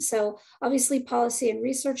team. So obviously policy and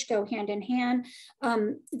research go hand in hand.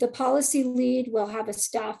 The policy lead will have a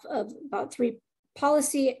staff of about 3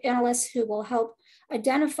 policy analysts who will help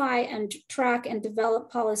identify and track and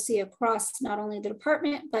develop policy across not only the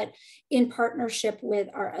department, but in partnership with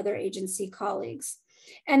our other agency colleagues.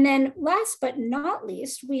 And then last but not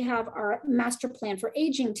least, we have our Master Plan for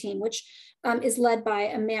Aging team, which is led by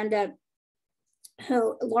Amanda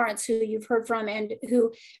Lawrence, who you've heard from, and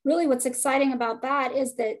who really what's exciting about that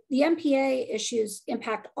is that the MPA issues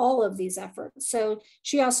impact all of these efforts. So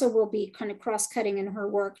she also will be kind of cross-cutting in her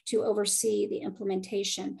work to oversee the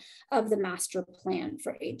implementation of the Master Plan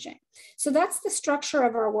for Aging. So that's the structure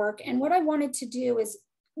of our work. And what I wanted to do is,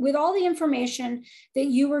 with all the information that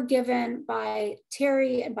you were given by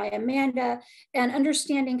Terry and by Amanda, and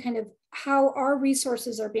understanding kind of how our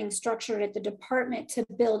resources are being structured at the department to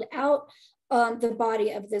build out the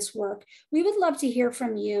body of this work, we would love to hear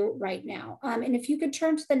from you right now. And if you could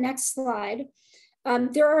turn to the next slide,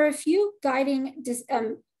 there are a few guiding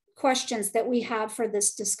questions that we have for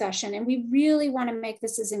this discussion, and we really want to make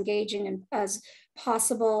this as engaging and as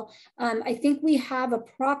possible. I think we have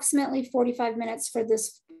approximately 45 minutes for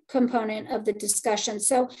this component of the discussion.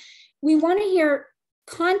 So we want to hear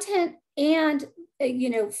content and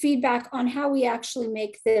feedback on how we actually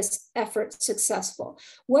make this effort successful.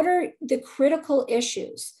 What are the critical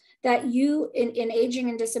issues that you in aging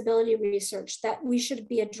and disability research that we should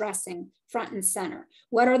be addressing front and center?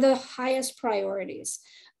 What are the highest priorities?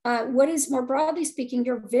 What is, more broadly speaking,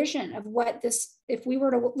 your vision of what this, if we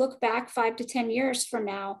were to look back 5 to 10 years from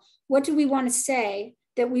now, what do we want to say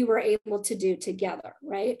that we were able to do together,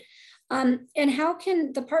 right? And how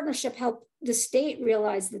can the partnership help the state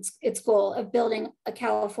realize its goal of building a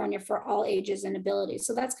California for all ages and abilities?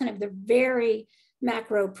 So that's kind of the very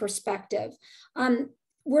macro perspective.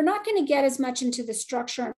 We're not going to get as much into the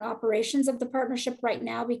structure and operations of the partnership right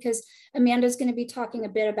now, because Amanda's going to be talking a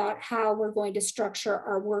bit about how we're going to structure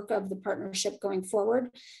our work of the partnership going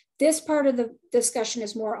forward. This part of the discussion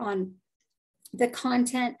is more on the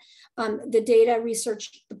content, the data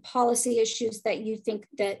research, the policy issues that you think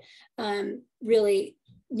that really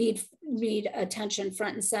need attention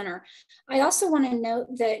front and center. I also want to note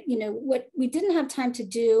that, what we didn't have time to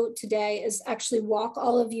do today is actually walk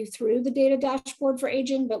all of you through the data dashboard for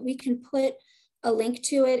aging, but we can put a link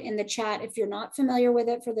to it in the chat if you're not familiar with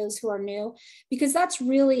it, for those who are new, because that's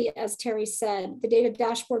really, as Terry said, the data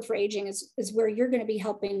dashboard for aging is where you're going to be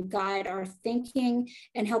helping guide our thinking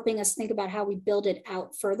and helping us think about how we build it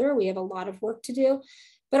out further. We have a lot of work to do,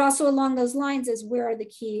 but also along those lines is where are the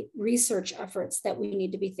key research efforts that we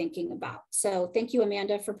need to be thinking about. So thank you,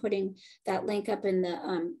 Amanda, for putting that link up in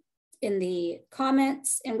the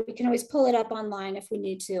comments, and we can always pull it up online if we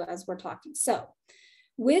need to as we're talking. So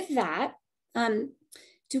with that,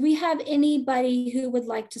 do we have anybody who would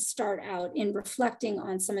like to start out in reflecting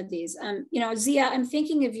on some of these? Zia, I'm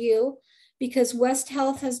thinking of you because West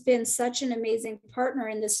Health has been such an amazing partner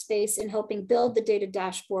in this space in helping build the data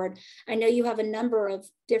dashboard. I know you have a number of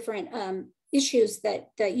different issues that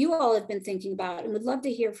you all have been thinking about, and would love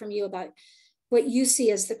to hear from you about what you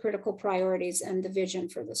see as the critical priorities and the vision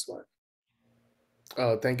for this work.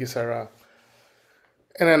 Oh, thank you, Sarah.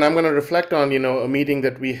 And then I'm going to reflect on, a meeting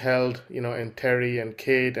that we held, and Terry and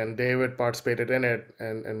Kate and David participated in it.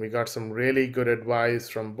 And we got some really good advice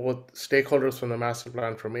from both stakeholders from the Master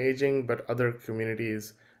Plan from Aging, but other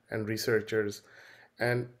communities and researchers.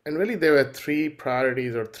 And really there were 3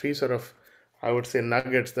 priorities, or 3 sort of, I would say,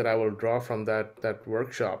 nuggets that I will draw from that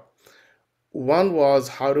workshop. One was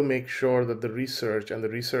how to make sure that the research and the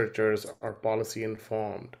researchers are policy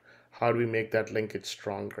informed. How do we make that linkage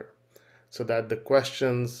stronger, so that the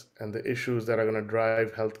questions and the issues that are going to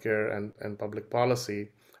drive healthcare and public policy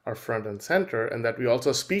are front and center, and that we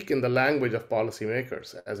also speak in the language of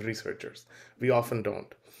policymakers as researchers. We often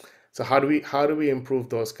don't. So how do we improve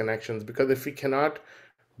those connections? Because if we cannot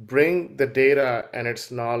bring the data and its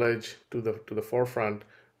knowledge to the forefront,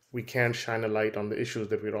 we can't shine a light on the issues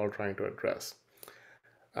that we're all trying to address.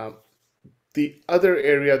 The other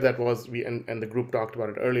area that was, and the group talked about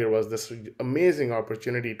it earlier, was this amazing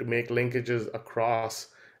opportunity to make linkages across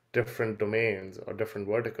different domains or different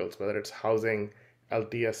verticals, whether it's housing,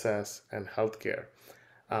 LTSS, and healthcare.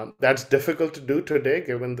 That's difficult to do today,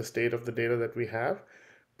 given the state of the data that we have.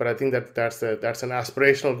 But I think that's an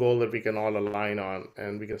aspirational goal that we can all align on,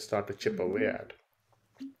 and we can start to chip away at.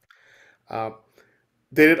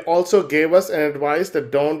 They also gave us an advice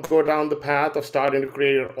that don't go down the path of starting to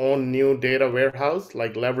create your own new data warehouse,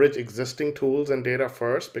 like leverage existing tools and data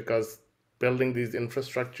first, because building these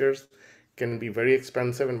infrastructures can be very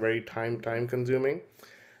expensive and very time consuming.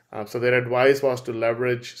 So their advice was to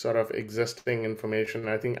leverage sort of existing information.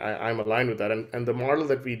 I think I'm aligned with that. And the model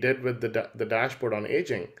that we did with the dashboard on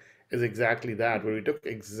aging is exactly that, where we took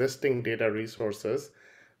existing data resources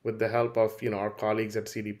with the help of our colleagues at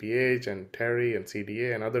CDPH and Terry and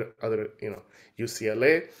CDA and other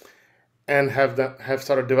UCLA, and have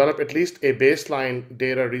sort of developed at least a baseline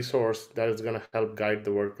data resource that is going to help guide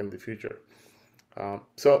the work in the future.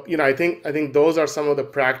 So I think those are some of the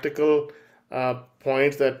practical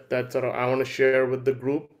points that sort of I want to share with the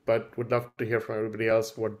group, but would love to hear from everybody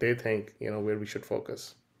else what they think, where we should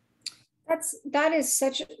focus. That is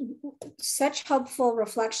such helpful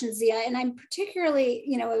reflections, Zia. And I'm particularly,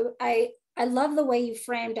 I love the way you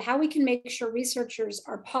framed how we can make sure researchers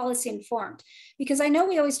are policy informed, because I know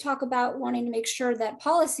we always talk about wanting to make sure that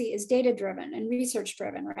policy is data driven and research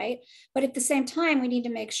driven, right? But at the same time, we need to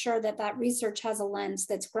make sure that that research has a lens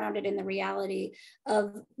that's grounded in the reality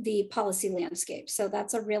of the policy landscape. So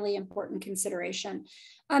that's a really important consideration.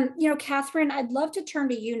 Catherine, I'd love to turn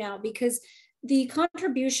to you now, because the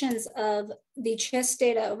contributions of the CHIS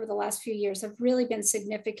data over the last few years have really been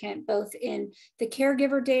significant, both in the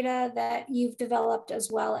caregiver data that you've developed,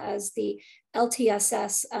 as well as the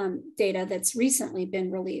LTSS data that's recently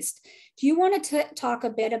been released. Do you want to talk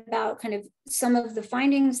a bit about kind of some of the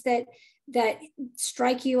findings that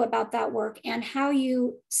strike you about that work, and how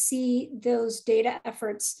you see those data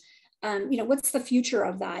efforts? What's the future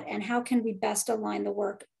of that, and how can we best align the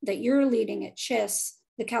work that you're leading at CHIS,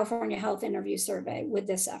 the California Health Interview Survey, with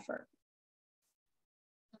this effort?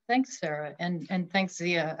 Thanks, Sarah, and thanks,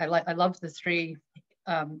 Zia. I love the three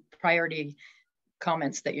priority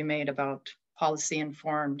comments that you made about policy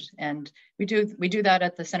informed, and we do that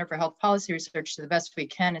at the Center for Health Policy Research to the best we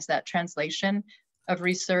can. Is that translation of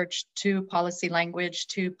research to policy language,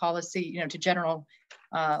 to policy, to general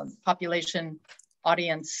population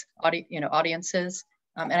audiences,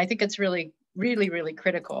 and I think it's really, really, really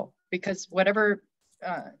critical, because whatever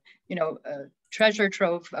treasure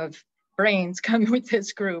trove of brains come with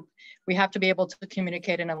this group, we have to be able to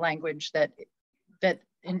communicate in a language that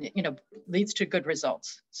leads to good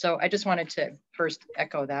results. So I just wanted to first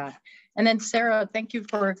echo that. And then Sarah, thank you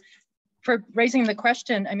for raising the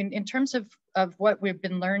question. I mean, in terms of what we've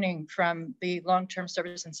been learning from the long-term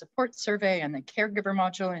service and support survey and the caregiver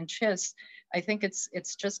module in CHIS, I think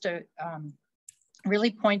it's just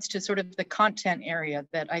really points to sort of the content area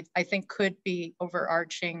that I think could be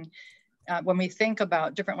overarching when we think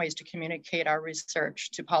about different ways to communicate our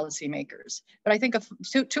research to policymakers. But I think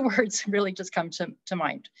two words really just come to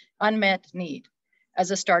mind: unmet need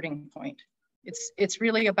as a starting point. It's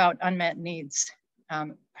really about unmet needs.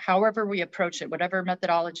 However we approach it, whatever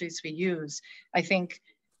methodologies we use, I think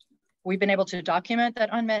we've been able to document that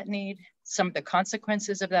unmet need, some of the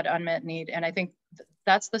consequences of that unmet need, and I think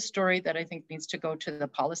that's the story that I think needs to go to the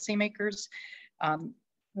policymakers.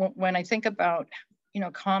 When I think about,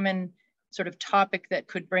 common sort of topic that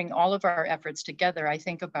could bring all of our efforts together, I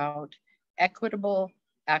think about equitable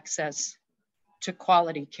access to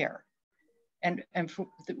quality care. And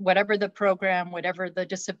whatever the program, whatever the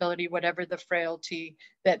disability, whatever the frailty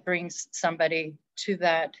that brings somebody to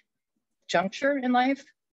that juncture in life,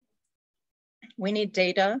 we need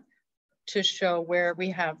data to show where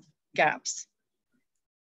we have gaps.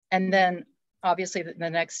 And then obviously the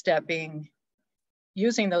next step being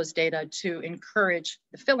using those data to encourage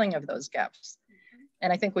the filling of those gaps.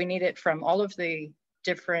 And I think we need it from all of the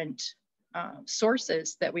different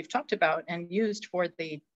sources that we've talked about and used for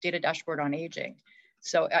the data dashboard on aging.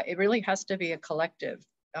 So it really has to be a collective.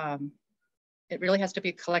 It really has to be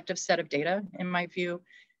a collective set of data, in my view.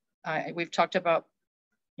 We've talked about,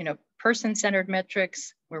 person-centered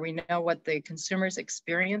metrics where we know what the consumer's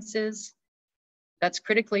experience is. That's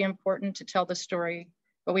critically important to tell the story,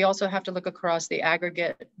 but we also have to look across the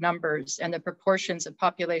aggregate numbers and the proportions of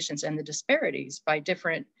populations and the disparities by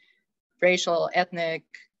different racial, ethnic,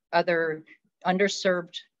 other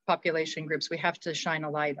underserved population groups. We have to shine a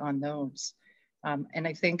light on those. And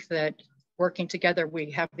I think that working together, we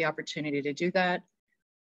have the opportunity to do that.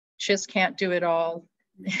 CHIS can't do it all.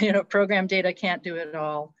 Program data can't do it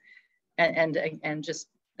all. And just,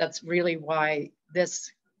 that's really why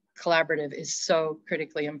this collaborative is so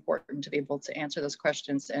critically important, to be able to answer those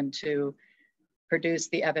questions and to produce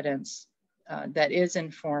the evidence that is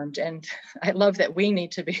informed. And I love that we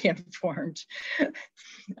need to be informed.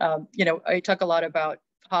 I talk a lot about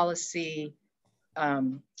policy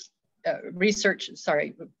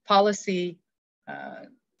policy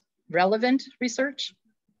relevant research.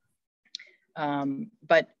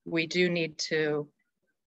 But we do need to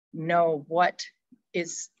know what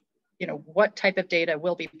type of data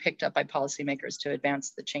will be picked up by policymakers to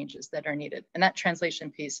advance the changes that are needed. And that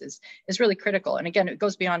translation piece is really critical. And again, it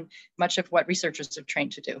goes beyond much of what researchers are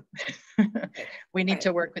trained to do. We need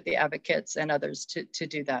to work with the advocates and others to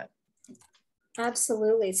do that.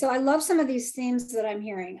 Absolutely. So I love some of these themes that I'm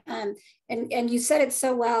hearing. And you said it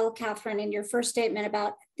so well, Catherine, in your first statement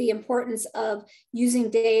about the importance of using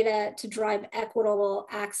data to drive equitable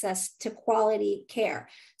access to quality care.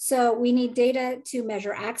 So we need data to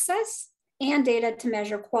measure access and data to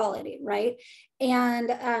measure quality, right? And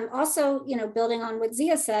also, you know, building on what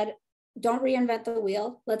Zia said, don't reinvent the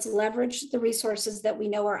wheel. Let's leverage the resources that we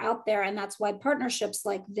know are out there. And that's why partnerships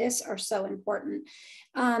like this are so important.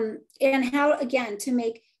 And how, again,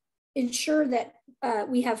 to ensure that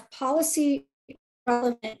we have policy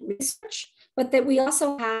relevant research, but that we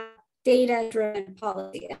also have data-driven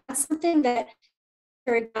policy. And that's something that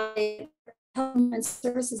the Health and Human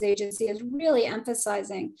Services Agency is really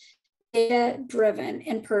emphasizing, data-driven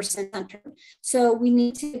and person-centered. So we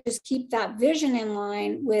need to just keep that vision in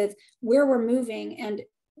line with where we're moving and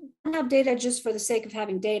don't have data just for the sake of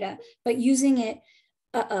having data, but using it.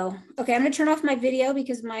 Okay, I'm gonna turn off my video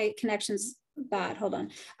because my connection's bad, hold on.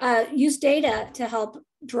 Use data to help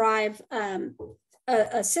drive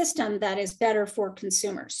a system that is better for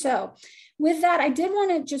consumers. So with that, I did want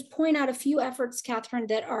to just point out a few efforts, Catherine,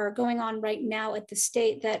 that are going on right now at the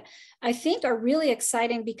state that I think are really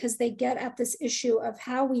exciting because they get at this issue of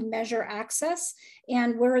how we measure access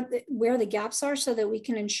and where the gaps are so that we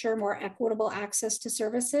can ensure more equitable access to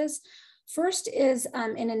services. First is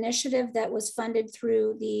an initiative that was funded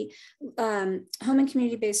through the Home and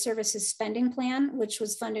Community-Based Services Spending Plan, which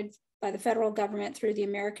was funded by the federal government through the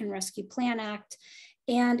American Rescue Plan Act.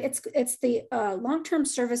 And it's the long-term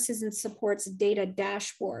services and supports data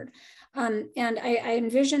dashboard. And I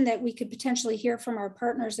envision that we could potentially hear from our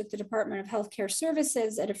partners at the Department of Healthcare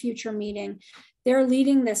Services at a future meeting. They're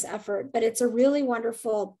leading this effort, but it's a really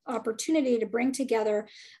wonderful opportunity to bring together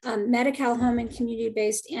Medi-Cal home and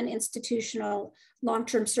community-based and institutional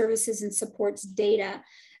long-term services and supports data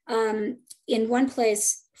in one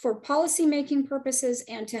place for policymaking purposes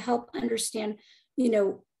and to help understand, you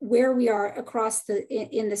know, where we are across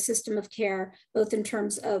in the system of care, both in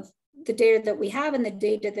terms of the data that we have and the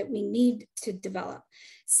data that we need to develop.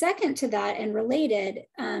 Second to that and related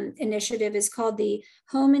initiative is called the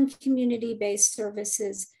Home and Community-Based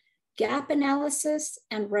Services Gap Analysis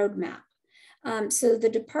and Roadmap. So the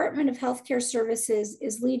Department of Healthcare Services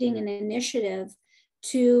is leading an initiative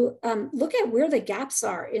to look at where the gaps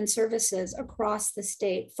are in services across the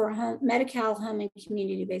state for Medi-Cal home and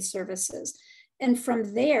community-based services. And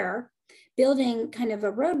from there, building kind of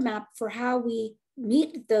a roadmap for how we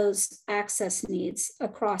meet those access needs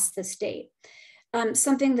across the state.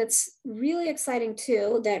 Something that's really exciting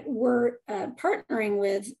too, that we're partnering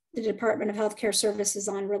with the Department of Healthcare Services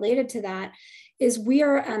on related to that, is we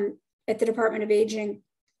are at the Department of Aging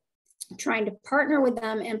trying to partner with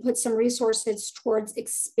them and put some resources towards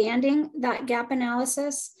expanding that gap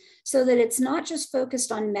analysis so that it's not just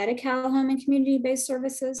focused on Medi-Cal home and community-based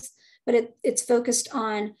services, but it's focused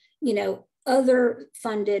on, you know, other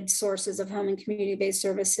funded sources of home and community-based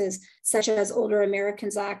services, such as Older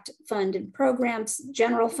Americans Act funded programs,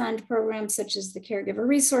 general fund programs, such as the Caregiver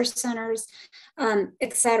Resource Centers,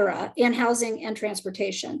 et cetera, and housing and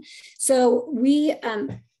transportation. So we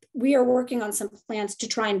are working on some plans to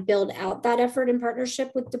try and build out that effort in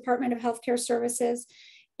partnership with Department of Healthcare Services.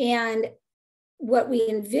 And what we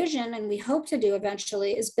envision and we hope to do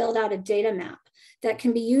eventually is build out a data map that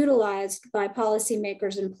can be utilized by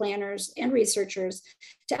policymakers and planners and researchers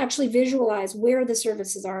to actually visualize where the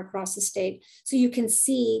services are across the state. So you can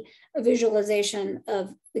see a visualization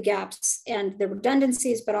of the gaps and the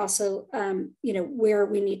redundancies, but also you know, where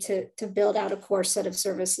we need to build out a core set of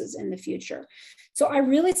services in the future. So I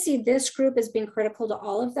really see this group as being critical to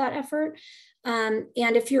all of that effort. And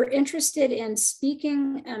if you're interested in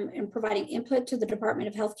speaking and providing input to the Department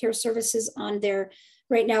of Healthcare Services on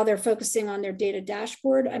right now they're focusing on their data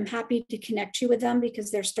dashboard. I'm happy to connect you with them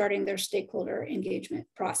because they're starting their stakeholder engagement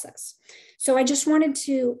process. So I just wanted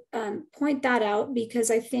to point that out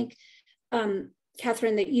because I think,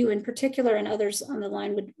 Catherine, that you in particular and others on the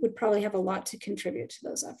line would probably have a lot to contribute to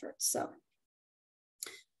those efforts. So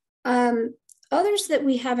others that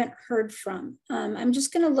we haven't heard from, I'm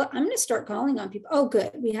just gonna look, I'm gonna start calling on people. Oh,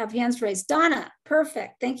 good, we have hands raised. Donna,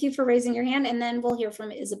 perfect. Thank you for raising your hand. And then we'll hear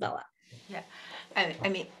from Isabella. Yeah, I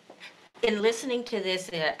mean, in listening to this,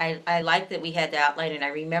 I like that we had the outline, and I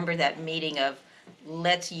remember that meeting of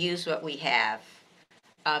let's use what we have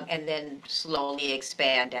and then slowly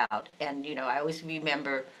expand out. And, you know, I always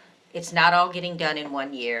remember it's not all getting done in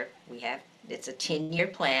 1 year. It's a 10-year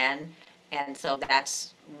plan. And so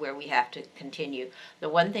that's where we have to continue. The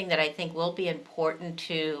one thing that I think will be important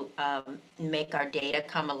to make our data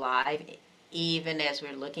come alive, even as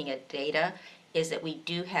we're looking at data, is that we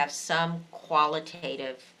do have some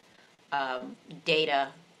qualitative data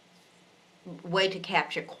way to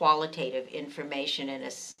capture qualitative information in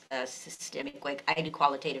a systemic way. I do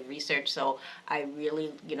qualitative research, so I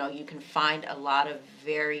really, you can find a lot of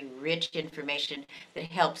very rich information that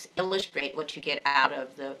helps illustrate what you get out of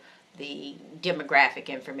the demographic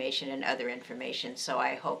information and other information. So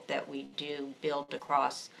I hope that we do build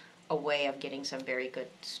across a way of getting some very good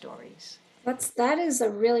stories. That is a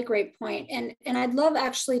really great point. And I'd love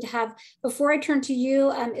actually to have, before I turn to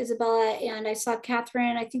you, Isabella, and I saw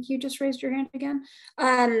Catherine, I think you just raised your hand again.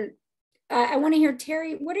 I want to hear,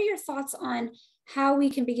 Terry, what are your thoughts on how we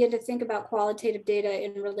can begin to think about qualitative data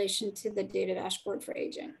in relation to the data dashboard for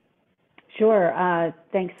aging? Sure.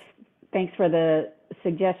 Thanks for the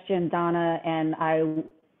suggestion, Donna. And I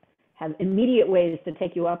have immediate ways to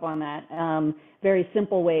take you up on that. Very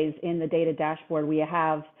simple ways in the data dashboard. We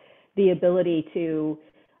have the ability to,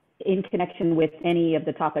 in connection with any of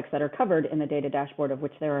the topics that are covered in the data dashboard, of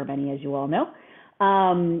which there are many, as you all know,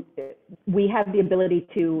 we have the ability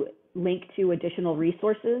to link to additional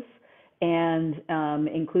resources, and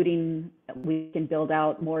including, we can build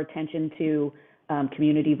out more attention to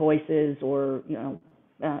community voices or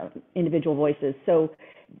individual voices. So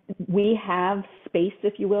we have space,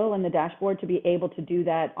 if you will, in the dashboard to be able to do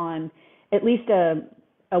that on at least a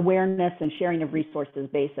awareness and sharing of resources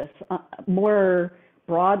basis. More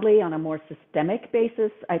broadly, on a more systemic basis,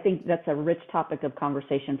 I think that's a rich topic of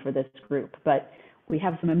conversation for this group, but we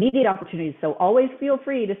have some immediate opportunities. So always feel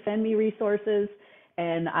free to send me resources,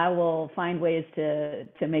 and I will find ways to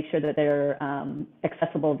make sure that they're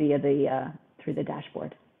accessible via through the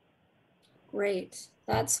dashboard. Great,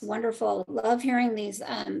 that's wonderful. Love hearing these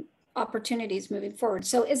opportunities moving forward.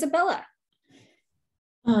 So Isabella.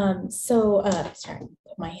 Sorry,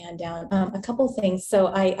 put my hand down. A couple things. So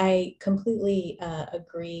I completely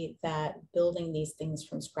agree that building these things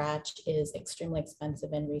from scratch is extremely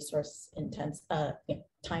expensive and resource intense,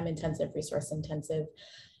 time intensive, resource intensive.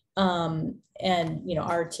 And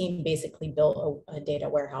our team basically built a data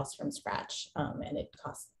warehouse from scratch, and it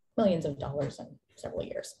cost millions of dollars in several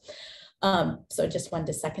years. So just wanted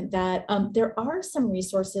to second that. There are some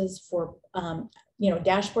resources for,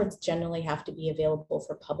 dashboards generally have to be available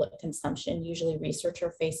for public consumption. Usually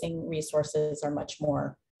researcher-facing resources are much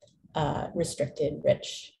more restricted,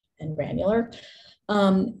 rich, and granular.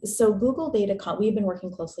 So Google Data, we've been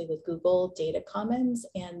working closely with Google Data Commons,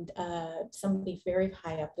 and somebody very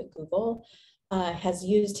high up at Google has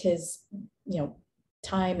used his,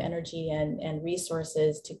 time, energy, and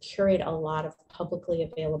resources to curate a lot of publicly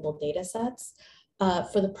available data sets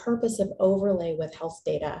for the purpose of overlay with health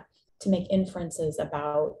data to make inferences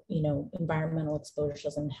about, environmental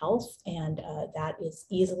exposures and health. And that is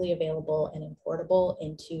easily available and importable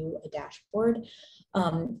into a dashboard.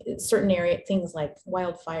 Certain things like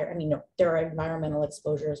wildfire, there are environmental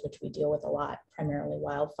exposures, which we deal with a lot. Primarily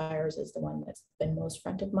wildfires is the one that's been most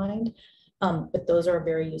front of mind. But those are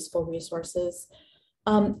very useful resources.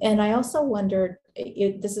 And I also wondered,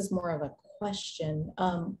 this is more of a question,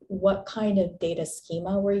 what kind of data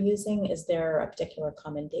schema we're using? Is there a particular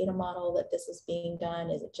common data model that this is being done?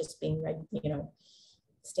 Is it just being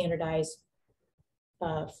standardized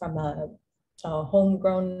from a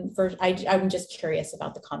homegrown version? I'm just curious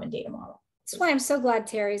about the common data model. That's why I'm so glad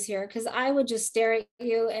Terry's here, because I would just stare at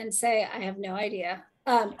you and say, I have no idea.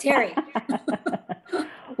 Terry.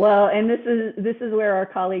 Well, and this is where our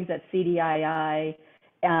colleagues at CDII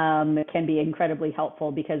can be incredibly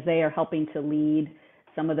helpful, because they are helping to lead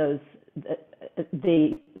some of those,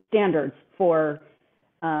 the standards for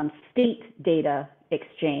state data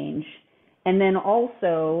exchange. And then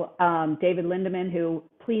also David Lindemann, who,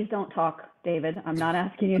 please don't talk, David, I'm not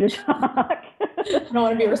asking you to talk. I don't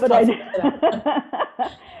want to be responsible for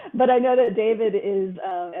that. But I know that David is,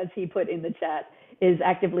 as he put in the chat, is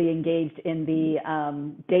actively engaged in the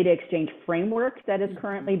data exchange framework that is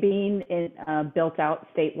currently being built out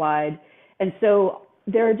statewide. And so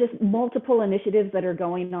there are just multiple initiatives that are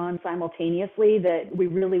going on simultaneously that we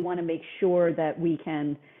really want to make sure that we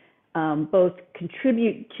can both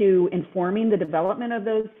contribute to informing the development of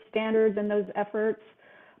those standards and those efforts,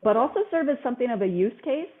 but also serve as something of a use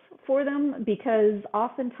case for them, because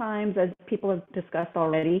oftentimes, as people have discussed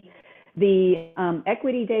already, the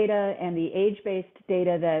equity data and the age-based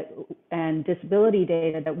data and disability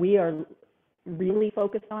data that we are really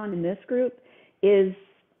focused on in this group is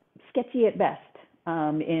sketchy at best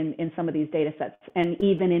in some of these data sets, and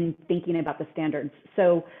even in thinking about the standards.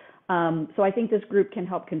 So I think this group can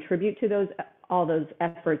help contribute to all those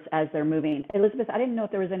efforts as they're moving. Elizabeth, I didn't know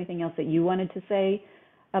if there was anything else that you wanted to say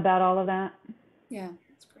about all of that. Yeah,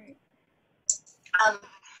 that's great.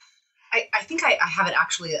 I think I have it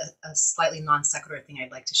actually a slightly non sequitur thing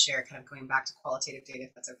I'd like to share, kind of going back to qualitative data,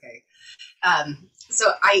 if that's okay.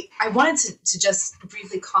 So I wanted to just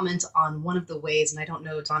briefly comment on one of the ways, and I don't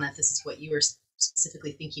know, Donna, if this is what you were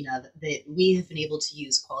specifically thinking of, that we have been able to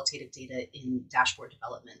use qualitative data in dashboard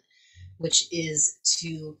development, which is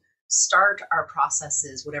to start our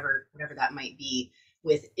processes, whatever that might be,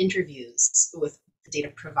 with interviews with the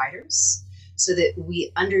data providers, so that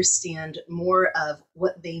we understand more of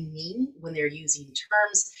what they mean when they're using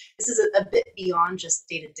terms. This is a bit beyond just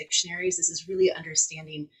data dictionaries. This is really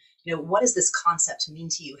understanding, what does this concept mean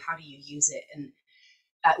to you? How do you use it? And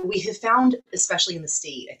we have found, especially in the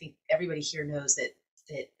state, I think everybody here knows that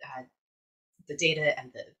the data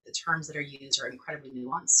and the terms that are used are incredibly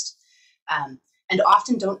nuanced, and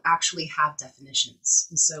often don't actually have definitions.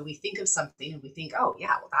 And so we think of something and we think, oh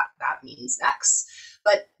yeah, well that means X,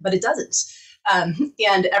 but it doesn't.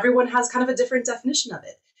 And everyone has kind of a different definition of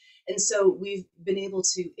it. And so we've been able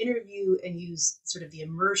to interview and use sort of the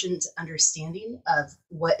emergent understanding of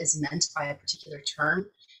what is meant by a particular term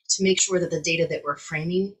to make sure that the data that we're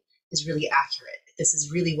framing is really accurate. This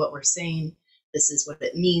is really what we're saying. This is what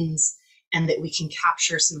it means, and that we can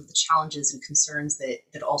capture some of the challenges and concerns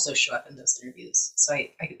that also show up in those interviews. So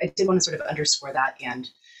I did want to sort of underscore that and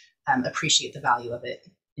appreciate the value of it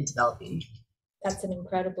in developing. That's an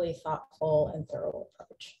incredibly thoughtful and thorough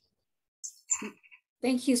approach.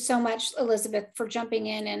 Thank you so much, Elizabeth, for jumping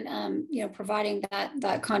in and providing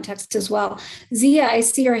that context as well. Zia, I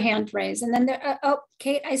see your hand raised, and then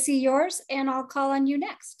Kate, I see yours, and I'll call on you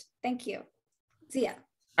next. Thank you, Zia.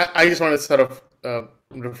 I just want to sort of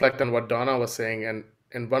reflect on what Donna was saying,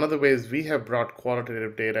 and one of the ways we have brought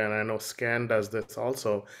qualitative data, and I know SCAN does this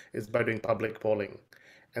also, is by doing public polling.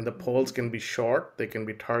 And the polls can be short, they can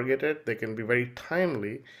be targeted, they can be very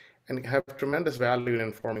timely, and have tremendous value in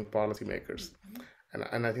informing policymakers.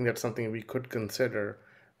 And I think that's something we could consider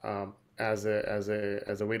as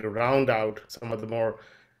a way to round out some of the more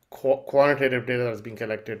quantitative data that's being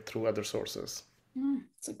collected through other sources.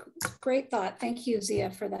 It's a great thought. Thank you, Zia,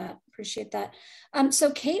 for that. Appreciate that.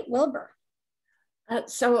 So Kate Wilbur.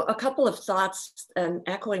 So a couple of thoughts and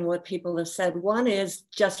echoing what people have said. One is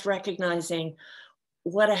just recognizing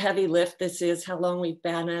what a heavy lift this is, how long we've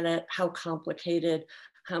been at it, how complicated,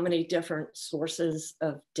 how many different sources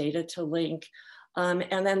of data to link.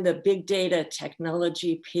 And then the big data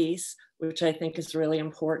technology piece, which I think is really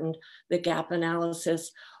important, the gap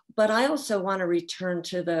analysis. But I also want to return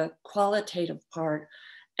to the qualitative part.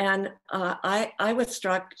 And I was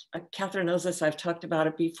struck, Catherine knows this, I've talked about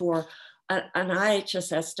it before, an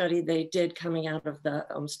IHSS study they did coming out of the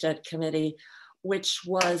Olmsted Committee, which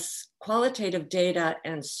was qualitative data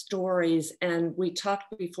and stories. And we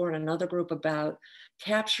talked before in another group about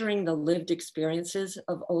capturing the lived experiences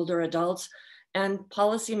of older adults. And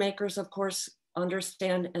policymakers, of course,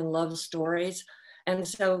 understand and love stories. And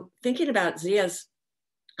so thinking about Zia's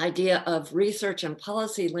idea of research and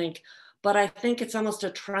policy link, but I think it's almost a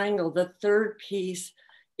triangle. The third piece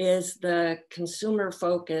is the consumer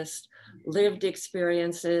focused lived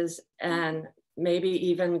experiences, and maybe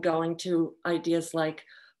even going to ideas like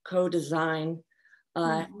co-design,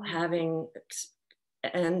 having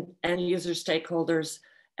and user stakeholders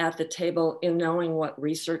at the table in knowing what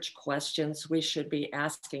research questions we should be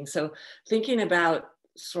asking. So thinking about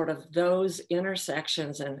sort of those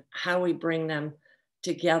intersections and how we bring them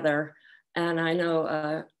together. And I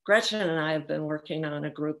know Gretchen and I have been working on a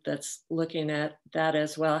group that's looking at that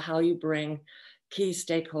as well, how you bring key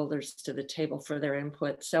stakeholders to the table for their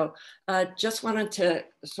input. So just wanted to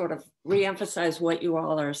sort of reemphasize what you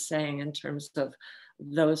all are saying in terms of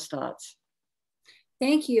those thoughts.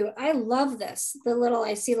 Thank you. I love this.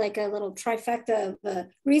 I see like a little trifecta of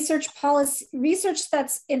research policy, research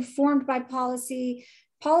that's informed by policy,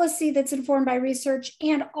 policy that's informed by research,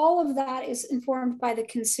 and all of that is informed by the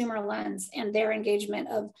consumer lens and their engagement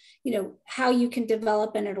of, how you can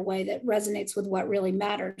develop in a way that resonates with what really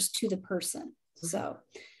matters to the person. So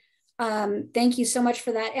thank you so much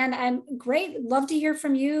for that. And I'm great. Love to hear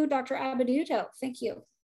from you, Dr. Abaduto. Thank you.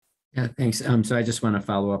 Yeah, thanks. So I just want to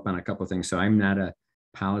follow up on a couple of things. So I'm not a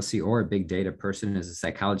policy or a big data person. As a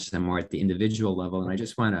psychologist, I'm more at the individual level. And I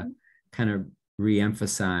just want to kind of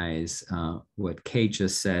reemphasize what Kate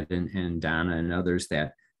just said and Donna and others,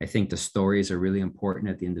 that I think the stories are really important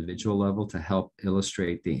at the individual level to help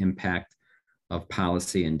illustrate the impact of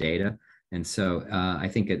policy and data. And so I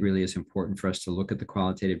think it really is important for us to look at the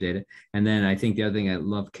qualitative data. And then I think the other thing, I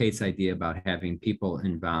love Kate's idea about having people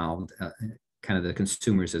involved, kind of the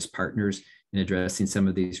consumers as partners in addressing some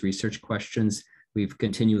of these research questions. We've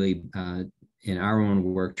continually, in our own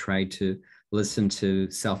work, tried to listen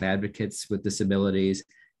to self-advocates with disabilities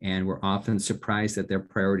And we're often surprised that their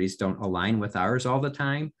priorities don't align with ours all the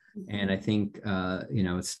time. And I think,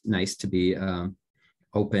 it's nice to be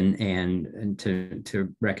open and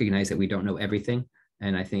to recognize that we don't know everything.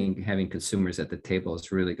 And I think having consumers at the table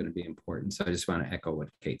is really going to be important. So I just want to echo what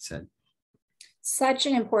Kate said. Such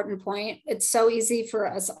an important point. It's so easy for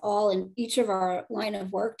us all in each of our line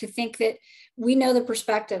of work to think that we know the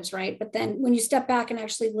perspectives, right? But then when you step back and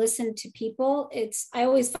actually listen to people, I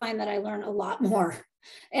always find that I learn a lot more.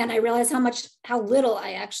 And I realize how little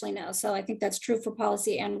I actually know. So I think that's true for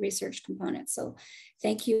policy and research components. So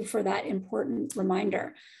thank you for that important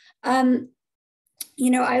reminder. I'm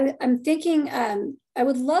thinking, I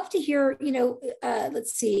would love to hear,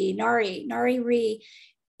 let's see, Nari Ree,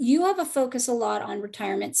 you have a focus a lot on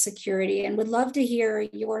retirement security, and would love to hear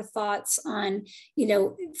your thoughts on,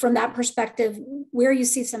 from that perspective, where you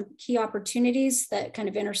see some key opportunities that kind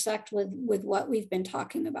of intersect with what we've been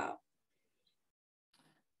talking about.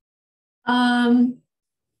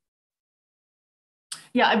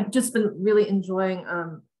 Yeah, I've just been really enjoying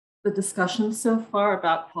the discussion so far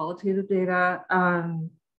about qualitative data. Let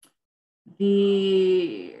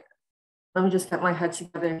me just get my head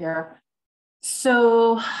together here.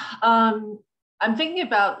 So I'm thinking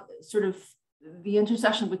about sort of the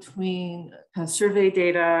intersection between kind of survey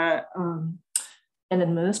data and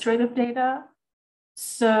administrative data.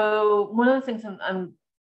 So one of the things I'm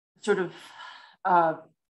sort of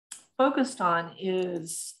focused on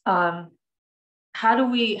is how do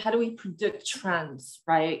we predict trends,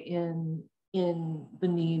 right, in the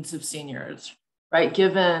needs of seniors, right,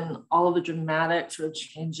 given all of the dramatic sort of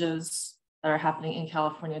changes that are happening in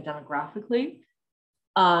California demographically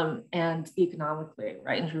and economically,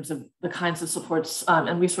 right, in terms of the kinds of supports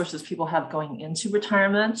and resources people have going into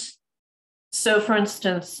retirement. So for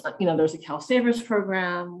instance, there's a Cal Savers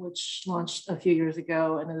program, which launched a few years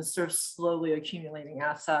ago and is sort of slowly accumulating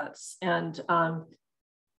assets. And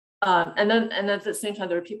then at the same time,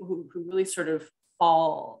 there are people who really sort of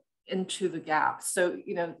fall into the gap. So,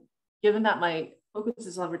 given that my focus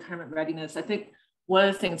is on retirement readiness, I think one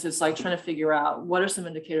of the things is like trying to figure out what are some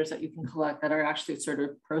indicators that you can collect that are actually sort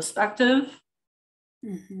of prospective.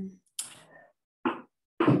 Mm-hmm.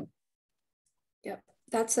 Yep,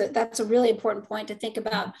 that's a really important point to think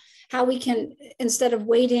about how we can, instead of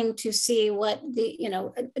waiting to see what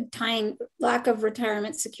tying lack of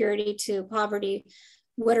retirement security to poverty,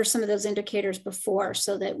 what are some of those indicators before,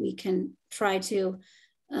 so that we can try to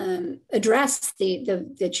address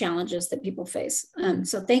the challenges that people face.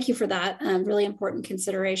 So thank you for that. Really important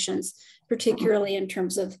considerations, particularly in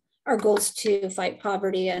terms of our goals to fight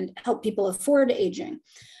poverty and help people afford aging.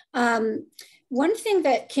 One thing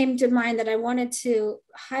that came to mind that I wanted to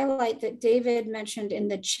highlight that David mentioned in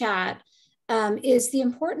the chat is the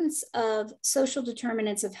importance of social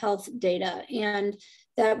determinants of health data, and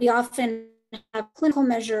that we often have clinical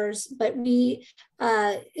measures, but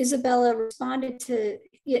Isabella responded to,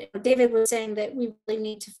 David was saying that we really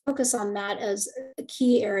need to focus on that as a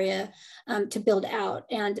key area to build out.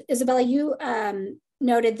 And Isabella, you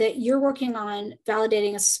noted that you're working on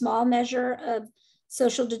validating a small measure of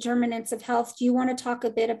social determinants of health. Do you want to talk a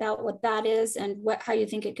bit about what that is and how you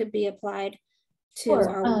think it could be applied to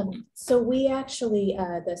our so we actually,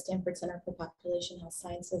 the Stanford Center for Population Health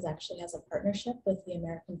Sciences actually has a partnership with the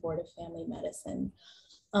American Board of Family Medicine.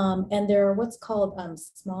 And there are what's called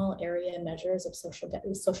small area measures of social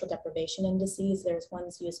deprivation indices. There's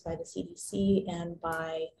ones used by the CDC and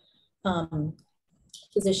by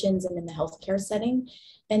physicians and in the healthcare setting.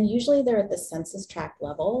 And usually they're at the census tract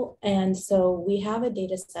level. And so we have a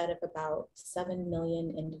data set of about 7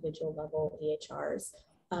 million individual level EHRs.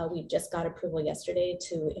 We just got approval yesterday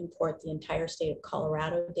to import the entire state of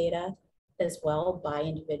Colorado data as well by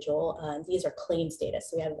individual. These are claims data.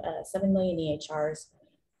 So we have 7 million EHRs,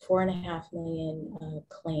 4.5 million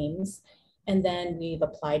claims. And then we've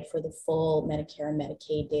applied for the full Medicare and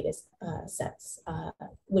Medicaid data sets,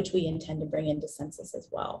 which we intend to bring into census as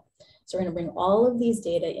well. So we're going to bring all of these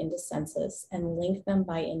data into census and link them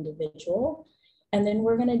by individual. And then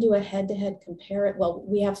we're going to do a head-to-head compare. Well,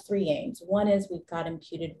 we have 3 aims. One is we've got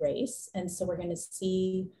imputed race. And so we're going to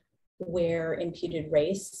see where imputed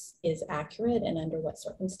race is accurate and under what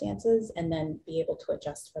circumstances, and then be able to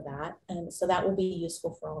adjust for that. And so that will be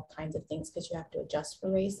useful for all kinds of things because you have to adjust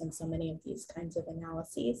for race in so many of these kinds of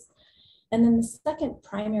analyses. And then the second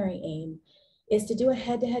primary aim is to do a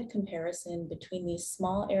head-to-head comparison between these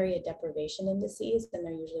small area deprivation indices, and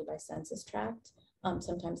they're usually by census tract.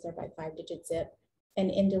 Sometimes they're by 5-digit zip, and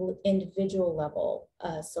individual level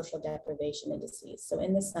social deprivation indices. So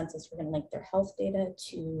in this census, we're going to link their health data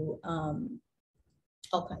to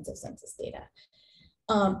all kinds of census data.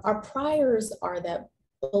 Our priors are that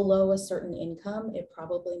below a certain income, it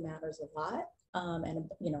probably matters a lot. And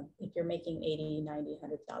if you're making 80, 90,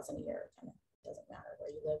 100,000 a year, it kind of doesn't matter where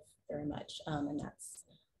you live very much. And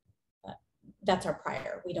that's our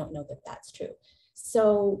prior. We don't know that that's true.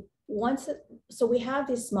 So so we have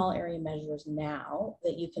these small area measures now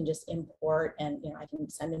that you can just import, and I can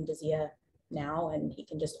send them to Zia now, and he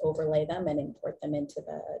can just overlay them and import them into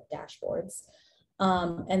the dashboards.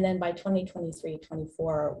 And then by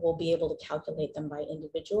 2023-24, we'll be able to calculate them by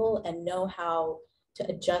individual and know how to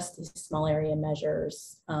adjust these small area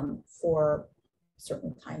measures for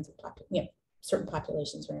certain kinds of certain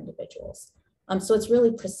populations or individuals. So it's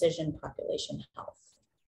really precision population health.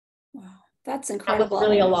 Wow, that's incredible. That was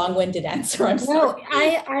really a long-winded answer. I'm sorry.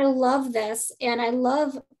 I love this, and I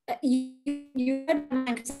love you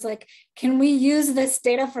because it's like, can we use this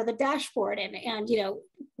data for the dashboard, and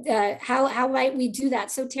how might we do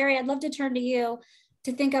that? So Terry, I'd love to turn to you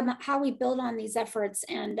to think about how we build on these efforts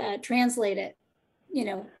and translate it,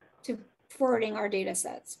 to forwarding our data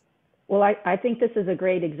sets. Well, I think this is a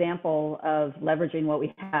great example of leveraging what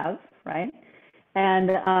we have, right?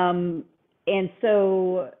 And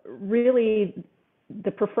so really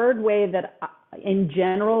the preferred way that in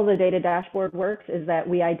general the data dashboard works is that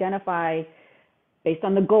we identify, based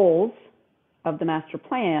on the goals of the master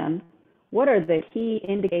plan, what are the key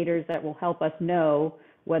indicators that will help us know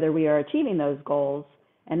whether we are achieving those goals,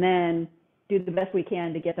 and then do the best we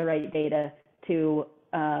can to get the right data to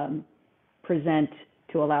present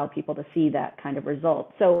to allow people to see that kind of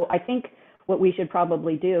result. So I think what we should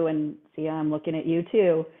probably do, and Sia, I'm looking at you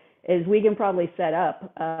too, is we can probably set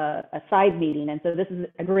up a side meeting. And so this is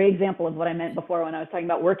a great example of what I meant before when I was talking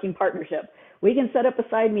about working partnership. We can set up a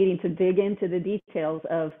side meeting to dig into the details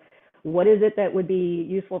of what is it that would be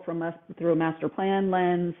useful from us through a master plan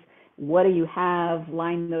lens, what do you have,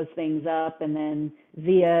 line those things up, and then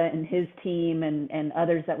Zia and his team and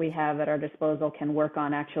others that we have at our disposal can work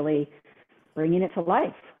on actually bringing it to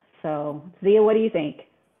life. So Zia, what do you think?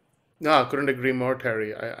 No, I couldn't agree more,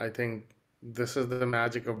 Terry. I think this is the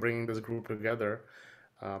magic of bringing this group together.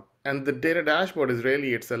 And the data dashboard is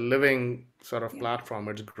really, it's a living sort of platform.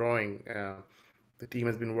 It's growing. The team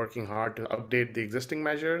has been working hard to update the existing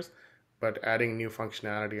measures, but adding new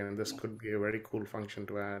functionality. And this could be a very cool function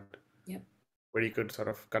to add, where you could sort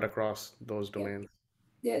of cut across those domains.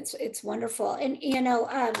 It's wonderful. And,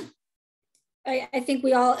 I think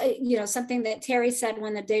we all, something that Terry said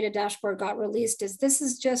when the data dashboard got released is this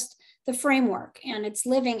is just the framework and it's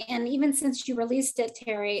living. And even since you released it,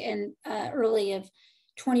 Terry, in early of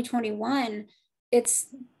 2021,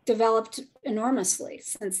 it's developed enormously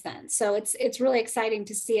since then. So it's really exciting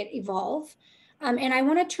to see it evolve. And I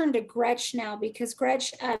want to turn to Gretch now, because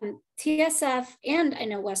Gretch, TSF, and I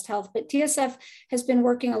know West Health, but TSF has been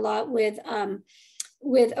working a lot with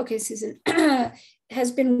Susan, has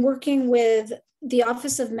been working with the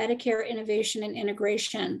Office of Medicare Innovation and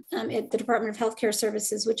Integration at the Department of Healthcare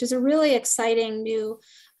Services, which is a really exciting new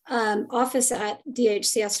office at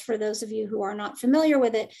DHCS, for those of you who are not familiar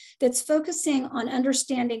with it, that's focusing on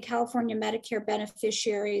understanding California Medicare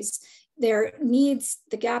beneficiaries, their needs,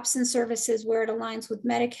 the gaps in services, where it aligns with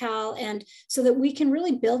Medi-Cal, and so that we can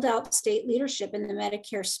really build out state leadership in the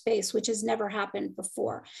Medicare space, which has never happened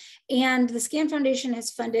before. And the SCAN Foundation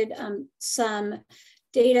has funded some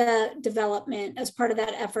data development as part of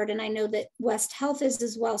that effort. And I know that West Health is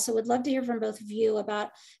as well. So would love to hear from both of you about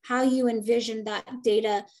how you envision that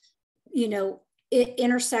data,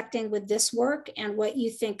 intersecting with this work and what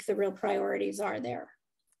you think the real priorities are there.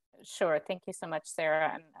 Sure. Thank you so much,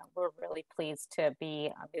 Sarah. And we're really pleased to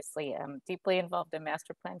be obviously deeply involved in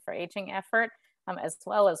Master Plan for Aging effort, as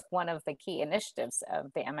well as one of the key initiatives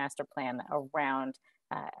of the Master Plan around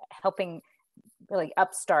helping really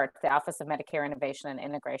upstart the Office of Medicare Innovation and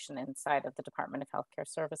Integration inside of the Department of Healthcare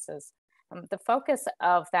Services. The focus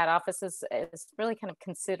of that office is really kind of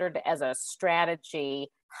considered as a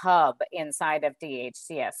strategy hub inside of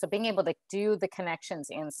DHCS. So being able to do the connections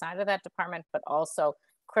inside of that department, but also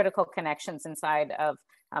critical connections inside of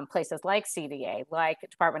places like CDA, like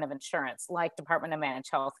Department of Insurance, like Department of Managed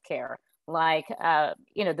Health Care, like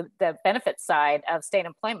the benefit side of state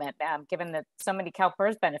employment, given that so many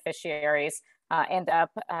CalPERS beneficiaries end up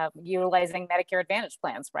utilizing Medicare Advantage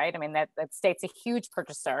plans, right? I mean, that state's a huge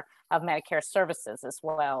purchaser of Medicare services as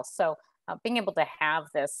well. So being able to have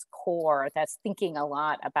this core that's thinking a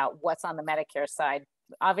lot about what's on the Medicare side,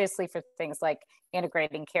 obviously for things like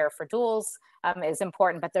integrating care for duals is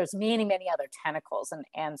important, but there's many, many other tentacles.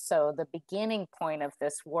 And so the beginning point of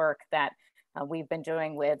this work that we've been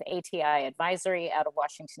doing with ATI Advisory out of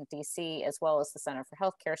Washington, D.C., as well as the Center for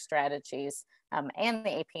Healthcare Strategies and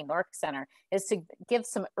the AP NORC Center, is to give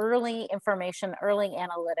some early information, early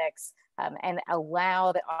analytics, and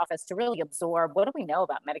allow the office to really absorb what do we know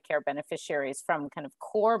about Medicare beneficiaries from kind of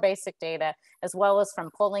core basic data, as well as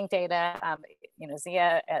from polling data.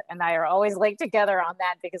 Zia and I are always linked together on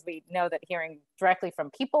that because we know that hearing directly from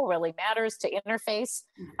people really matters to interface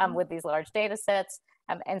with these large data sets.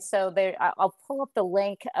 And so I'll pull up the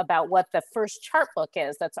link about what the first chart book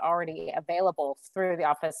is that's already available through the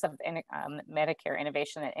Office of Medicare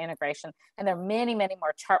Innovation and Integration. And there are many, many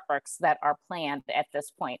more chart books that are planned at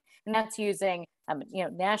this point. And that's using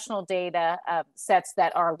national data sets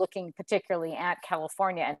that are looking particularly at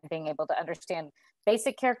California and being able to understand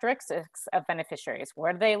basic characteristics of beneficiaries.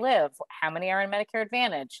 Where do they live? How many are in Medicare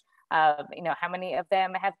Advantage? How many of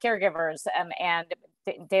them have caregivers and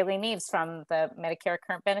daily needs from the Medicare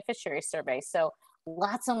Current Beneficiary Survey. So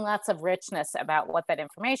lots and lots of richness about what that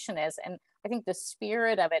information is. And I think the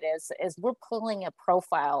spirit of it is we're pulling a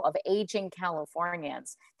profile of aging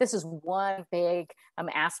Californians. This is one big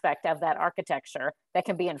aspect of that architecture that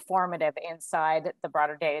can be informative inside the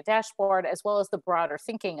broader data dashboard, as well as the broader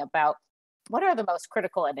thinking about what are the most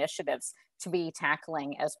critical initiatives to be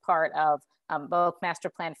tackling as part of both Master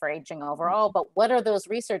Plan for Aging overall, but what are those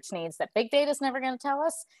research needs that big data is never going to tell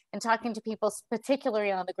us, and talking to people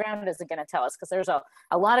particularly on the ground isn't going to tell us, because there's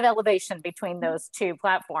a lot of elevation between those two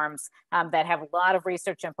platforms that have a lot of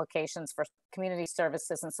research implications for community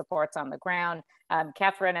services and supports on the ground.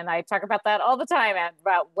 Catherine and I talk about that all the time, and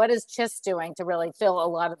about what is CHIS doing to really fill a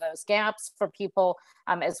lot of those gaps for people,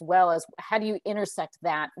 as well as how do you intersect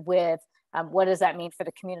that with what does that mean for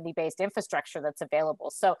the community-based infrastructure that's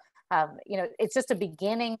available? So, it's just a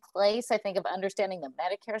beginning place, I think, of understanding the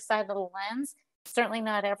Medicare side of the lens. Certainly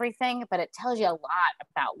not everything, but it tells you a lot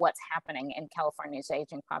about what's happening in California's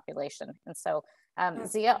aging population. And so,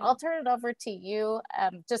 Zia, I'll turn it over to you.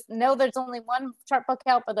 Just know there's only one chart book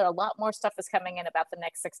out, but there are a lot more stuff is coming in about the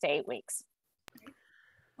next 6 to 8 weeks.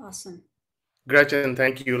 Awesome. Gretchen,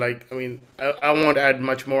 thank you. I won't add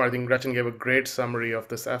much more. I think Gretchen gave a great summary of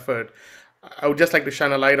this effort. I would just like to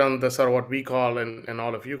shine a light on the sort of what we call and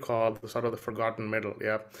all of you call the sort of the forgotten middle.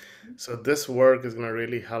 Yeah. So this work is going to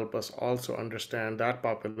really help us also understand that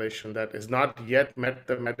population that is not yet met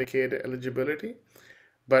the Medicaid eligibility,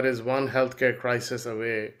 but is one healthcare crisis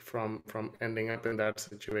away from ending up in that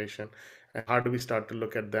situation. And how do we start to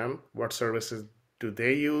look at them? What services do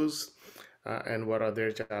they use? And what are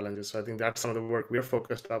their challenges? So I think that's some of the work we're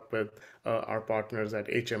focused up with our partners at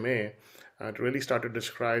HMA to really start to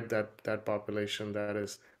describe that population that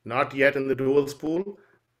is not yet in the duals pool,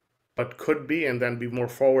 but could be, and then be more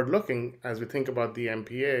forward-looking as we think about the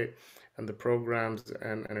MPA and the programs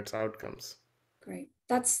and its outcomes. Great.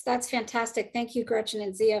 That's fantastic. Thank you, Gretchen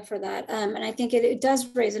and Zia, for that. And I think it does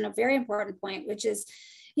raise a very important point, which is,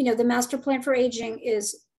 the Master Plan for Aging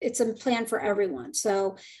it's a plan for everyone.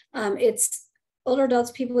 So it's older adults,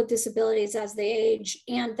 people with disabilities as they age,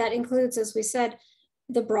 and that includes, as we said,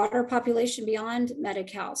 the broader population beyond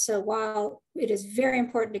Medi-Cal. So while it is very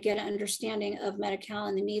important to get an understanding of Medi-Cal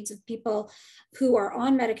and the needs of people who are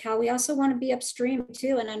on Medi-Cal, we also want to be upstream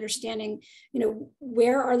too, and understanding,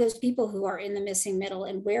 where are those people who are in the missing middle,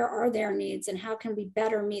 and where are their needs, and how can we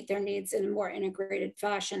better meet their needs in a more integrated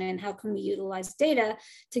fashion, and how can we utilize data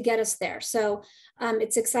to get us there. So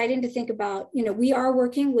it's exciting to think about, we are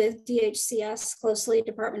working with DHCS closely,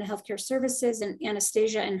 Department of Healthcare Services, and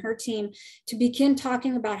Anastasia and her team to begin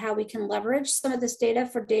talking about how we can leverage some of this data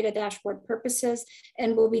for data dashboard purposes.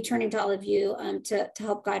 And we'll be turning to all of you to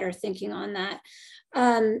help guide our thinking on that.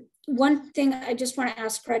 One thing I just want to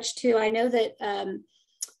ask Gretch too, I know that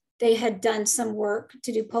they had done some work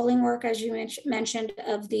to do polling work, as you mentioned,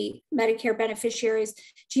 of the Medicare beneficiaries.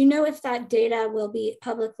 Do you know if that data will be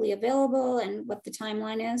publicly available and what the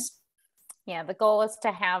timeline is? Yeah, the goal is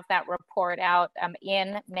to have that report out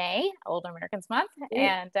in May, Older Americans Month.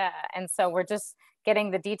 And so we're just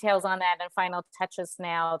getting the details on that and final touches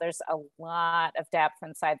now. There's a lot of depth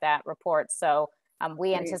inside that report. So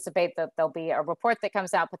we anticipate that there'll be a report that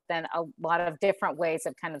comes out, but then a lot of different ways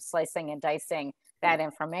of kind of slicing and dicing that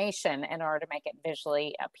information in order to make it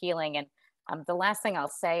visually appealing. And the last thing I'll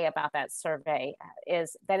say about that survey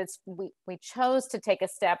is that we chose to take a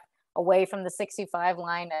step away from the 65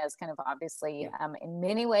 line as kind of obviously in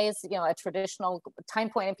many ways, a traditional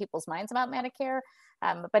time point in people's minds about Medicare.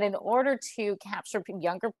 But in order to capture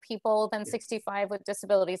younger people than 65 with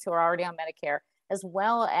disabilities who are already on Medicare, as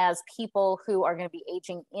well as people who are going to be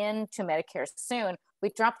aging into Medicare soon. We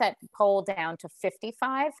dropped that poll down to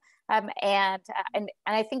 55. And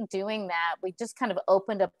I think doing that, we just kind of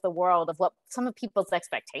opened up the world of what some of people's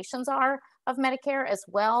expectations are of Medicare, as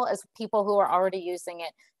well as people who are already using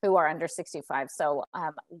it, who are under 65. So a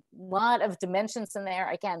lot of dimensions in there.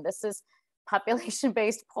 Again, this is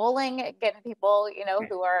population-based polling, getting people, you know,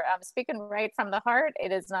 who are speaking right from the heart.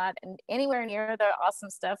 It is not anywhere near the awesome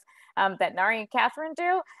stuff that Nari and Catherine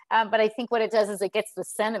do. But I think what it does is it gets the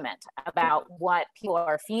sentiment about what people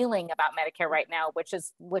are feeling about Medicare right now,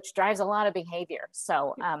 which drives a lot of behavior.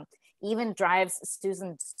 So even drives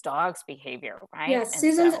Susan's dog's behavior, right? Yes,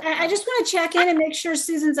 Susan's, I just want to check in and make sure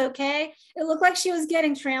Susan's okay. It looked like she was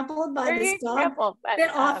getting trampled by this dog that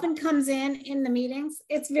often comes in the meetings.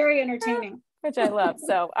 It's very entertaining. Which I love.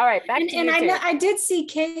 So, all right, back to you. And I did see,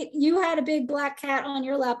 Kate, you had a big black cat on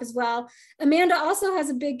your lap as well. Amanda also has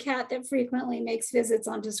a big cat that frequently makes visits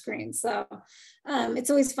onto screen. So it's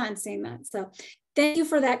always fun seeing that. So thank you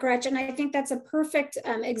for that, Gretchen. I think that's a perfect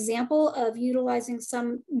example of utilizing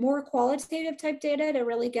some more qualitative type data to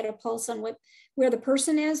really get a pulse on where the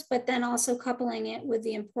person is, but then also coupling it with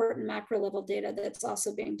the important macro level data that's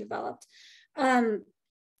also being developed.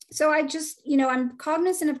 So I just, you know, I'm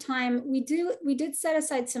cognizant of time. We did set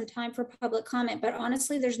aside some time for public comment, but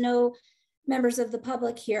honestly, there's no members of the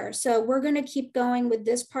public here. So we're going to keep going with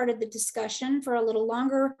this part of the discussion for a little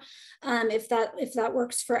longer, if that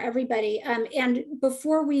works for everybody. And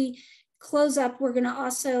before we close up, we're going to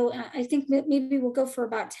also, I think maybe we'll go for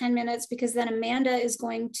about 10 minutes, because then Amanda is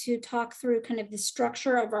going to talk through kind of the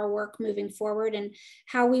structure of our work moving forward and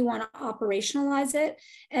how we want to operationalize it.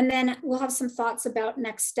 And then we'll have some thoughts about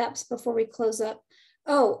next steps before we close up.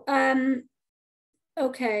 Oh,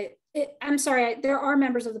 okay. I'm sorry, there are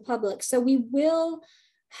members of the public. So we will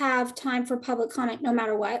have time for public comment no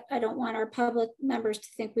matter what. I don't want our public members to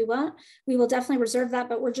think we won't. We will definitely reserve that,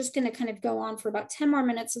 but we're just going to kind of go on for about 10 more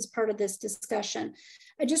minutes as part of this discussion.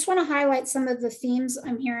 I just want to highlight some of the themes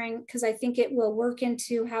I'm hearing, because I think it will work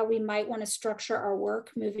into how we might want to structure our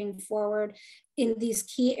work moving forward in these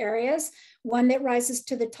key areas. One that rises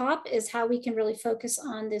to the top is how we can really focus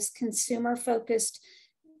on this consumer-focused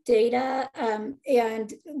data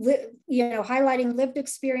and highlighting lived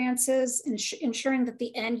experiences, ensuring that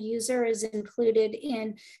the end user is included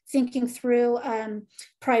in thinking through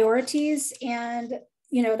priorities, and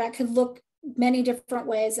that could look many different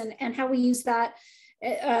ways, and how we use that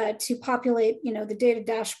to populate the data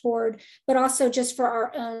dashboard, but also just for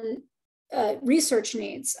our own research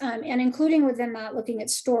needs, and including within that looking at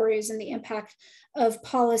stories and the impact of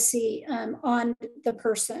policy on the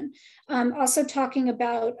person. Also talking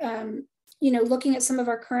about looking at some of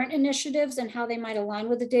our current initiatives and how they might align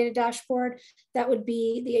with the data dashboard. That would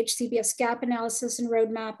be the HCBS gap analysis and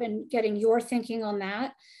roadmap, and getting your thinking on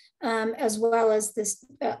that, as well as this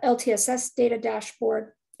LTSS data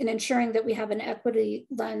dashboard, and ensuring that we have an equity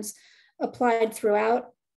lens applied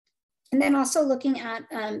throughout. And then also looking at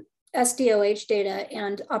SDOH data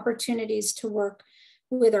and opportunities to work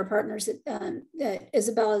with our partners at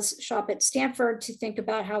Isabella's shop at Stanford to think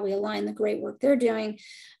about how we align the great work they're doing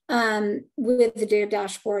with the data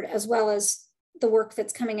dashboard, as well as the work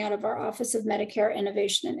that's coming out of our Office of Medicare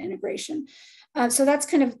Innovation and Integration. So that's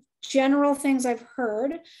kind of general things I've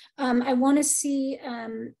heard. I want to see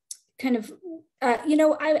I'm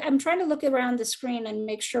trying to look around the screen and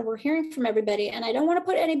make sure we're hearing from everybody. And I don't want to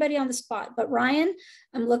put anybody on the spot, but Ryan,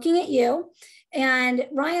 I'm looking at you. And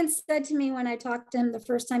Ryan said to me when I talked to him the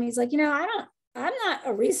first time, he's like, I'm not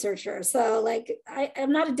a researcher. So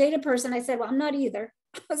I'm not a data person. I said, well, I'm not either.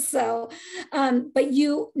 So, but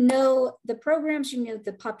you know the programs, you know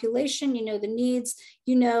the population, you know the needs,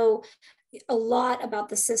 you know a lot about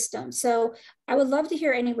the system. So I would love to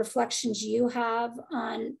hear any reflections you have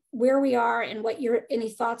on where we are and what any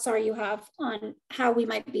thoughts are you have on how we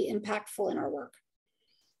might be impactful in our work.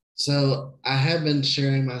 So I have been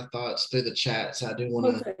sharing my thoughts through the chat, so I do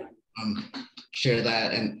want to share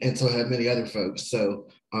that, and so have many other folks. So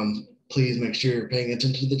please make sure you're paying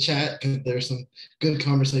attention to the chat, because there's some good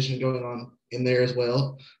conversation going on in there as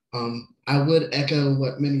well. I would echo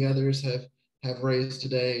what many others have raised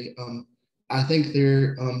today. I think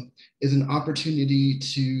there is an opportunity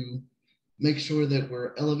to make sure that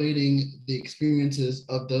we're elevating the experiences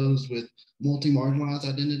of those with multi-marginalized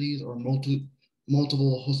identities or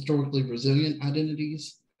multiple historically resilient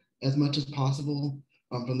identities as much as possible.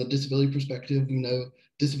 From the disability perspective, we know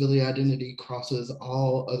disability identity crosses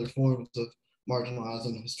all other forms of marginalized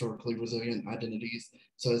and historically resilient identities.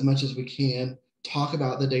 So as much as we can, talk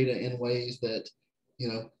about the data in ways that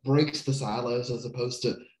breaks the silos, as opposed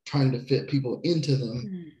to trying to fit people into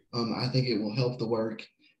them, I think it will help the work.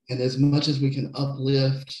 And as much as we can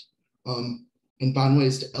uplift and find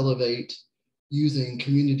ways to elevate using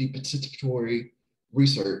community participatory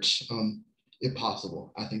research, if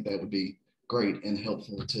possible, I think that would be great and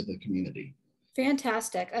helpful to the community.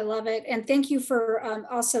 Fantastic. I love it. And thank you for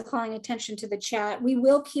also calling attention to the chat. We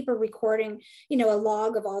will keep a recording, a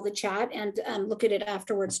log of all the chat and look at it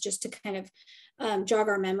afterwards just to kind of jog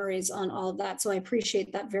our memories on all of that. So I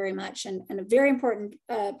appreciate that very much. And a very important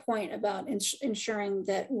point about ensuring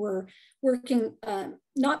that we're working,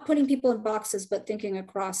 not putting people in boxes, but thinking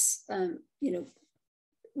across,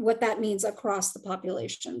 what that means across the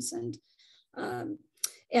populations and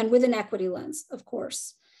with an equity lens, of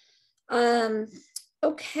course.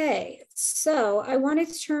 Okay, so I want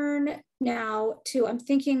to turn now to, I'm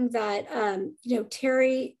thinking that,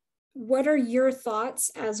 Terry, what are your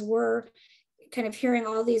thoughts as we're kind of hearing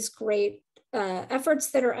all these great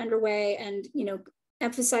efforts that are underway and,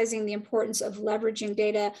 emphasizing the importance of leveraging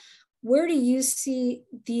data? Where do you see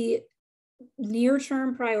the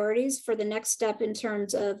near-term priorities for the next step in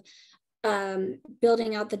terms of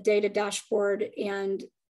building out the data dashboard and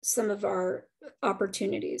some of our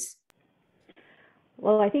opportunities?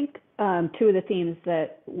 Well, I think two of the themes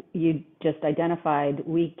that you just identified,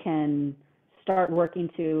 we can start working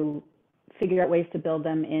to figure out ways to build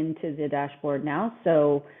them into the dashboard now.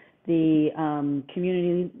 So the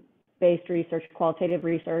community-based research, qualitative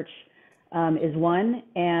research is one,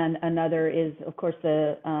 and another is, of course,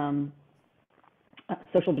 the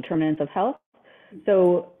social determinants of health.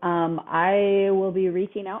 So I will be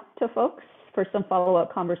reaching out to folks for some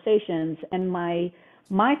follow-up conversations, and my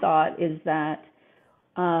thought is that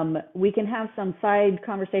we can have some side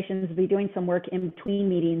conversations, be doing some work in between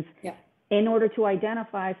meetings in order to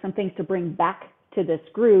identify some things to bring back to this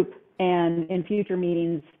group, and in future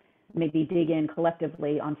meetings, maybe dig in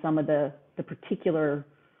collectively on some of the particular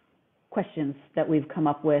questions that we've come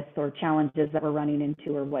up with or challenges that we're running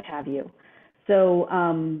into or what have you. So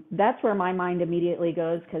that's where my mind immediately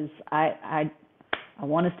goes, because I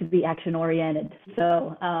want us to be action oriented.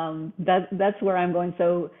 So that's where I'm going.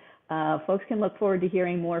 So folks can look forward to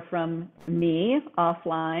hearing more from me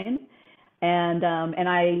offline, and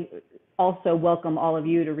I also welcome all of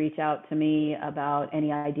you to reach out to me about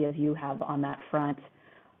any ideas you have on that front,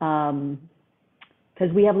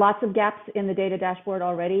 because we have lots of gaps in the data dashboard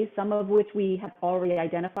already, some of which we have already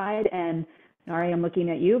identified. And Nari, I'm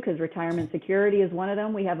looking at you because retirement security is one of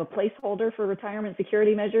them. We have a placeholder for retirement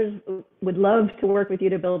security measures. Would love to work with you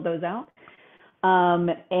to build those out.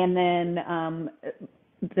 And then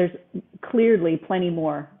there's clearly plenty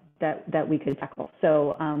more that we could tackle.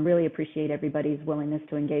 So really appreciate everybody's willingness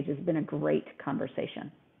to engage. It's been a great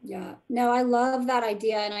conversation. Yeah, no, I love that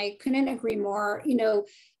idea, and I couldn't agree more.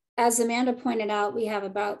 As Amanda pointed out, we have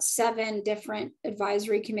about 7 different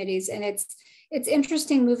advisory committees, and it's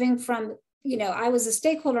interesting moving from, I was a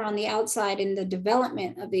stakeholder on the outside in the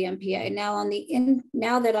development of the MPA. Now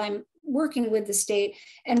now that I'm working with the state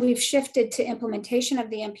and we've shifted to implementation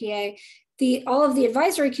of the MPA, all of the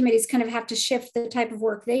advisory committees kind of have to shift the type of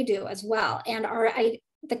work they do as well. And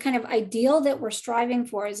the kind of ideal that we're striving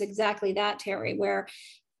for is exactly that, Terry, where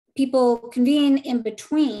people convene in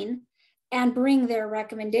between and bring their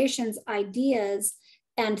recommendations, ideas,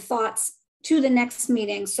 and thoughts to the next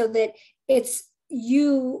meeting, so that it's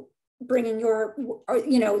you bringing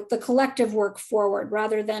the collective work forward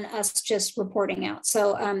rather than us just reporting out.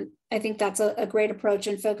 So I think that's a great approach,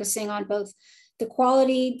 and focusing on both the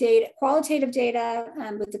qualitative data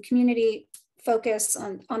with the community focus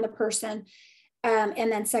on the person,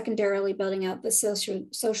 and then secondarily building out the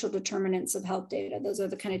social determinants of health data. Those are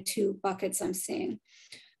the kind of 2 buckets I'm seeing.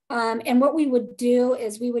 And what we would do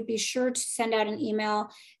is we would be sure to send out an email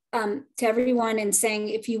to everyone and saying,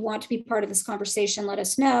 if you want to be part of this conversation, let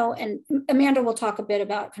us know. And Amanda will talk a bit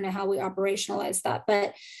about kind of how we operationalize that,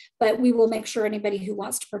 but we will make sure anybody who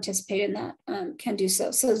wants to participate in that can do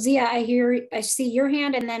so. So Zia, I see your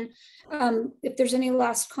hand, and then if there's any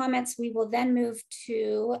last comments, we will then move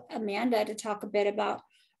to Amanda to talk a bit about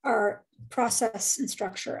our process and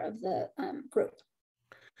structure of the group.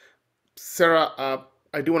 Sarah,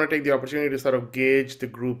 I do want to take the opportunity to sort of gauge the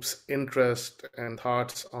group's interest and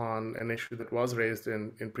thoughts on an issue that was raised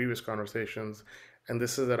in previous conversations, and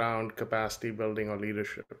this is around capacity building or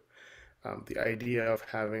leadership. The idea of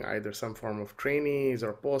having either some form of trainees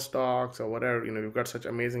or postdocs or whatever. We've got such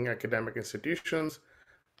amazing academic institutions,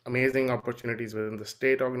 amazing opportunities within the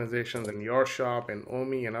state organizations and your shop and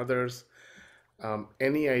OMI and others.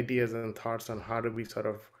 Any ideas and thoughts on how do we sort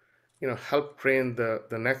of help train the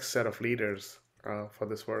next set of leaders for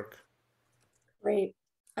this work? Great.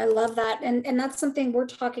 I love that. And that's something we're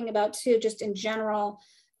talking about too, just in general,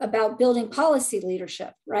 about building policy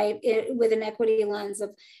leadership, right? With an equity lens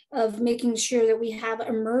of making sure that we have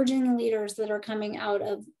emerging leaders that are coming out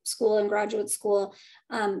of school and graduate school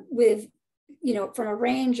with, from a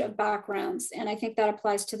range of backgrounds. And I think that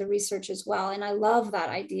applies to the research as well. And I love that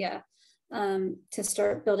idea to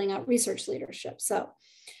start building out research leadership. So,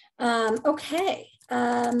 okay,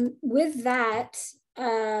 with that,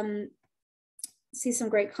 see some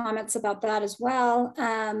great comments about that as well.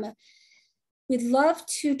 We'd love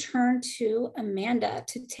to turn to Amanda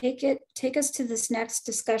to take us to this next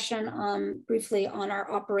discussion briefly on our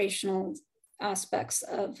operational aspects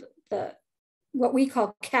of what we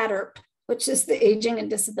call CADERP, which is the Aging and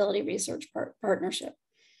Disability Research Partnership.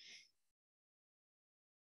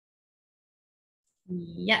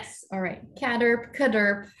 Yes, all right,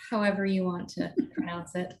 CADERP, however you want to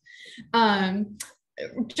pronounce it.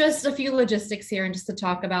 Just a few logistics here and just to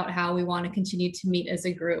talk about how we want to continue to meet as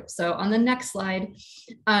a group. So on the next slide,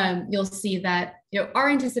 you'll see that our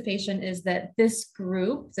anticipation is that this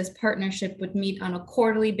group, this partnership would meet on a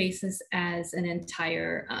quarterly basis as an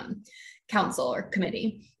entire council or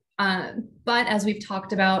committee. But as we've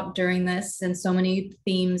talked about during this, and so many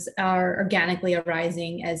themes are organically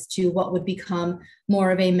arising as to what would become more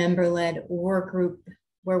of a member-led work group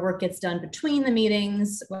where work gets done between the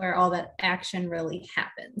meetings, where all that action really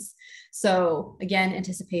happens. So again,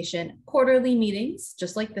 anticipation, quarterly meetings,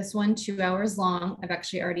 just like this one, 2 hours long. I've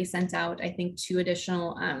actually already sent out, I think, 2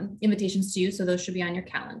 additional invitations to you, so those should be on your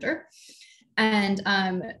calendar. And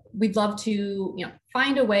we'd love to,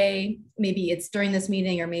 find a way, maybe it's during this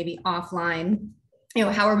meeting or maybe offline,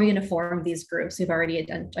 how are we going to form these groups? We've already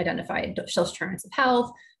identified social determinants of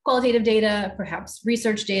health, qualitative data, perhaps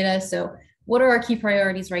research data. So what are our key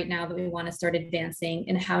priorities right now that we want to start advancing,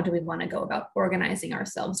 and how do we want to go about organizing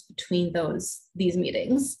ourselves between these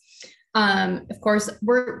meetings? Of course,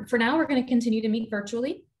 for now, we're going to continue to meet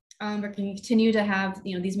virtually. We're going to continue to have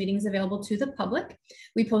these meetings available to the public.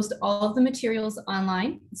 We post all of the materials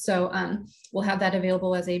online, so we'll have that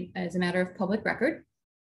available as a matter of public record.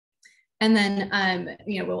 And then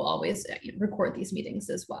we'll always record these meetings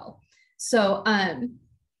as well. So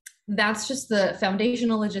that's just the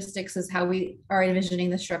foundational logistics, is how we are envisioning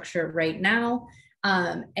the structure right now.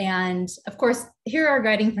 And of course, here are our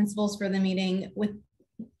guiding principles for the meeting. With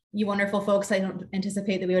you wonderful folks, I don't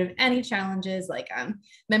anticipate that we would have any challenges, like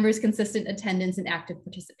members' consistent attendance and active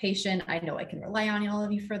participation. I know I can rely on all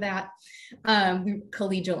of you for that.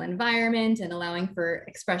 Collegial environment and allowing for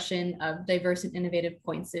expression of diverse and innovative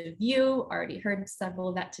points of view. Already heard a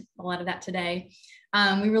lot of that today.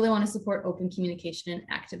 We really want to support open communication and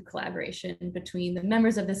active collaboration between the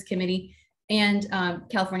members of this committee and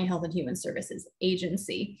California Health and Human Services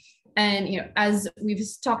Agency. And as we've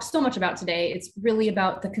talked so much about today, it's really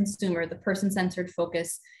about the consumer, the person-centered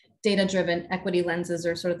focus, data-driven equity lenses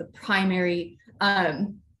are sort of the primary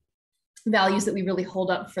values that we really hold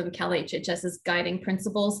up for the Cal HHS's guiding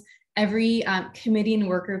principles. Every committee and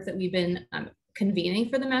work group that we've been convening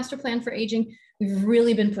for the Master Plan for Aging, we've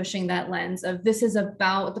really been pushing that lens of this is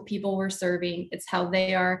about the people we're serving. It's how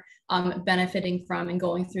they are benefiting from and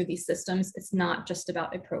going through these systems. It's not just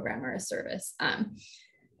about a program or a service.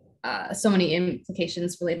 So many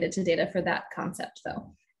implications related to data for that concept,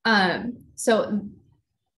 though. So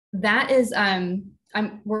that is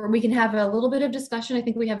where we can have a little bit of discussion. I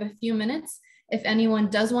think we have a few minutes. If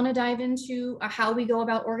anyone does want to dive into how we go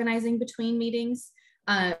about organizing between meetings,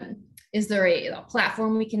 is there a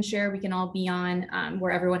platform we can share? We can all be on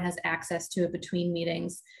where everyone has access to it between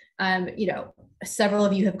meetings. Several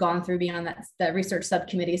of you have gone through beyond that research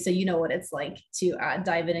subcommittee, so you know what it's like to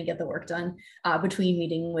dive in and get the work done between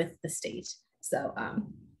meeting with the state. So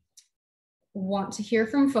want to hear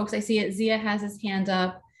from folks. I see it. Zia has his hand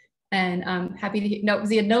up, and I'm happy to no,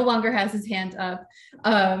 Zia no longer has his hand up.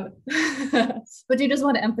 But do just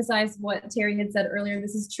want to emphasize what Terry had said earlier.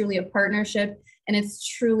 This is truly a partnership, and it's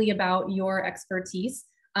truly about your expertise.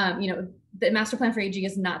 The Master Plan for Aging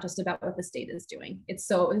is not just about what the state is doing. It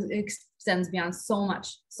extends beyond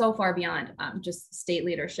so far beyond just state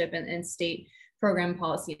leadership and state program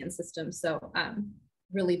policy and systems. So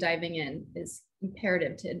really diving in is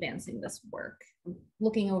imperative to advancing this work. I'm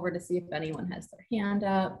looking over to see if anyone has their hand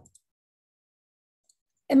up.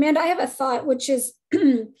 Amanda, I have a thought, which is,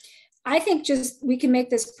 I think we can make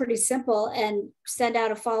this pretty simple and send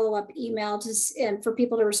out a follow-up email and for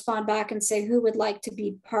people to respond back and say who would like to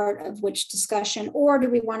be part of which discussion, or do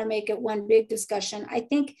we want to make it one big discussion? I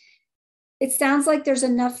think it sounds like there's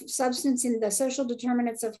enough substance in the social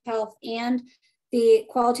determinants of health and the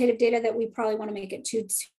qualitative data that we probably want to make it two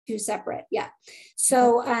separate. Yeah.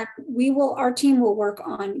 So our team will work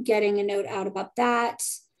on getting a note out about that.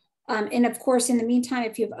 And of course, in the meantime,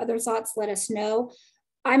 if you have other thoughts, let us know.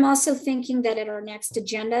 I'm also thinking that at our next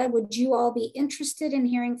agenda, would you all be interested in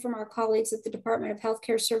hearing from our colleagues at the Department of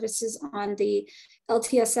Healthcare Services on the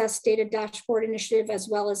LTSS Data Dashboard Initiative, as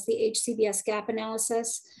well as the HCBS gap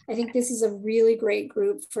analysis? I think this is a really great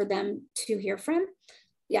group for them to hear from.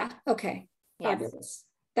 Yeah, okay, yes. Fabulous.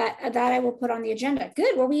 That I will put on the agenda.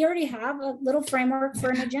 Good, well, we already have a little framework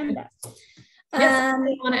for an agenda. Yes, I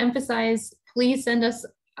want to emphasize, please send us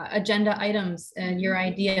agenda items and your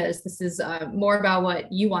ideas. This is more about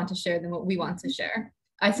what you want to share than what we want to share.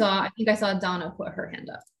 I think I saw Donna put her hand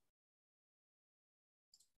up.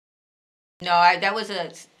 No, that was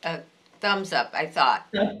a thumbs up, I thought.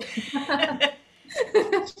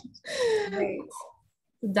 Great.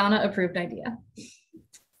 Donna approved idea.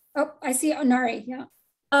 Oh, I see Nari, yeah.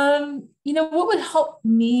 You know, what would help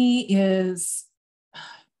me is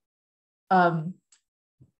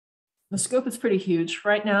the scope is pretty huge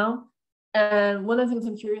right now. And one of the things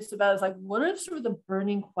I'm curious about is like, what are sort of the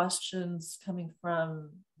burning questions coming from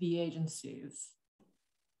the agencies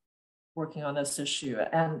working on this issue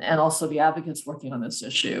and also the advocates working on this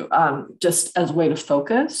issue, just as a way to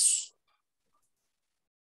focus?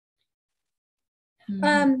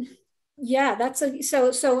 Yeah, that's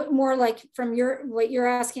so more like from what you're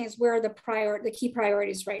asking is where are the key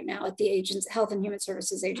priorities right now at the Health and Human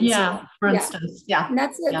Services Agency? Yeah, for instance, yeah. And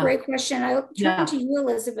that's a great question. I'll turn to you,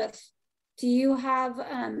 Elizabeth. Do you have,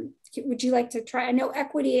 would you like to try? I know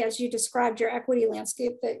equity, as you described your equity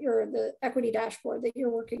landscape, the equity dashboard that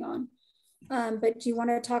you're working on. But do you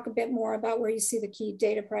want to talk a bit more about where you see the key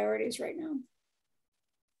data priorities right now?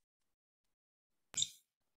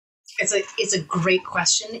 It's a great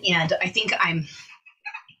question, and I think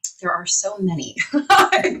there are so many.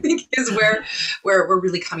 I think is where we're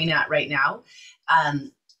really coming at right now.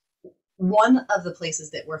 One of the places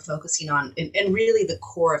that we're focusing on, and really the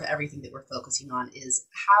core of everything that we're focusing on, is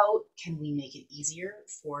how can we make it easier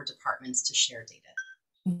for departments to share data.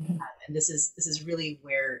 Mm-hmm. And this is really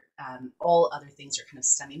where all other things are kind of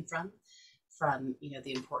stemming from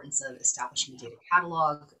the importance of establishing a data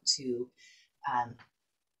catalog to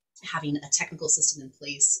having a technical system in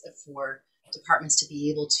place for departments to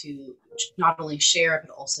be able to not only share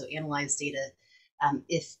but also analyze data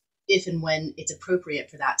if and when it's appropriate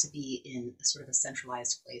for that to be in a sort of a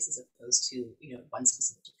centralized place as opposed to one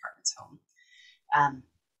specific department's home.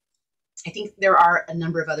 I think there are a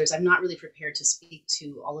number of others. I'm not really prepared to speak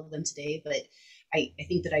to all of them today, but I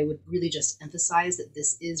think that I would really just emphasize that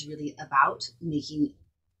this is really about making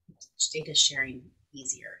data sharing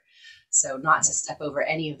easier. So not to step over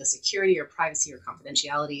any of the security or privacy or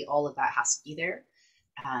confidentiality, all of that has to be there,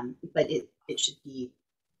 but it should be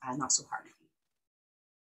not so hard.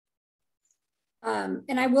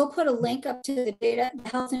 And I will put a link up to the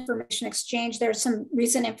Health Information Exchange. There's some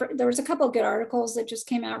there was a couple of good articles that just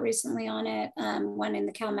came out recently on it. One in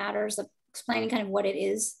the Cal Matters explaining kind of what it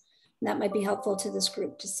is. And that might be helpful to this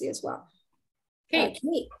group to see as well. Okay.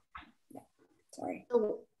 Kate. Yeah, sorry.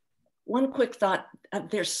 So one quick thought,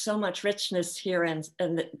 there's so much richness here and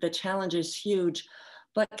the challenge is huge,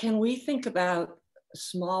 but can we think about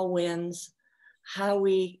small wins, how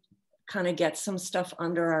we kind of get some stuff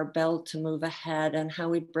under our belt to move ahead and how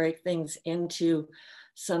we break things into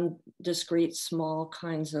some discrete small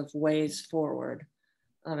kinds of ways forward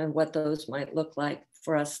and what those might look like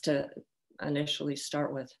for us to initially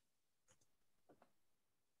start with.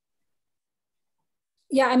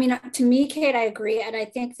 Yeah, I mean, to me, Kate, I agree. And I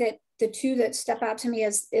think that the two that step out to me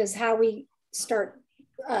is how we start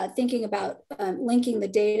thinking about linking the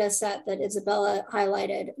data set that Isabella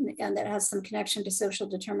highlighted and that has some connection to social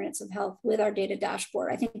determinants of health with our data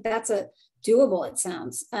dashboard. I think that's doable, it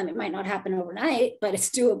sounds. It might not happen overnight, but it's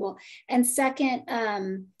doable. And second,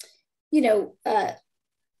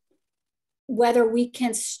 whether we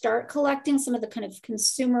can start collecting some of the kind of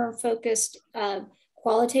consumer focused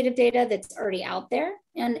qualitative data that's already out there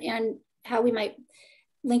and how we might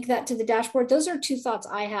link that to the dashboard. Those are two thoughts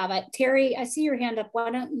I have. Terry, I see your hand up.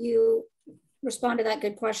 Why don't you respond to that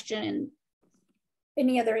good question and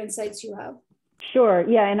any other insights you have? Sure,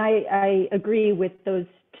 yeah, and I agree with those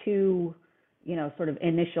two, sort of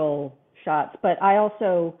initial shots, but I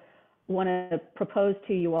also want to propose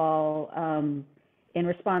to you all in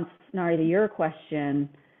response, Nari, to your question,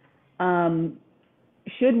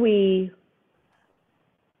 should we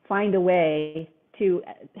find a way to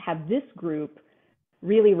have this group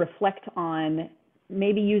really reflect on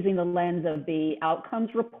maybe using the lens of the outcomes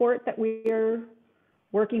report that we're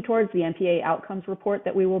working towards, the MPA outcomes report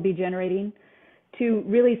that we will be generating, to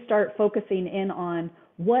really start focusing in on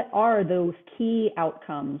what are those key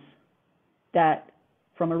outcomes that,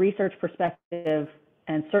 from a research perspective,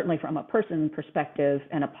 and certainly from a person perspective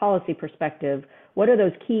and a policy perspective, what are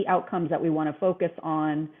those key outcomes that we want to focus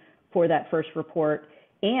on for that first report?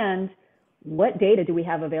 And what data do we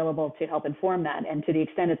have available to help inform that? And to the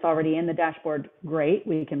extent it's already in the dashboard, great,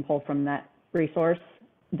 we can pull from that resource.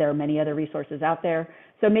 There are many other resources out there.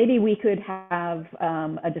 So maybe we could have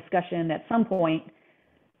a discussion at some point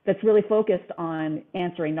that's really focused on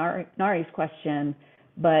answering Nari's question,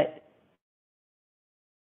 but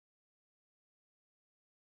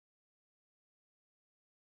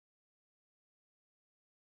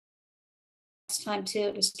time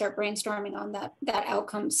to start brainstorming on that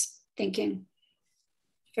outcomes thinking,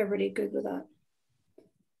 if everybody good with that.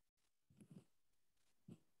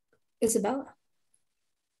 Isabella.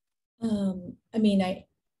 I mean, I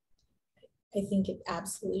think it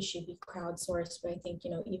absolutely should be crowdsourced, but I think,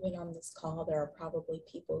 even on this call, there are probably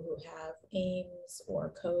people who have aims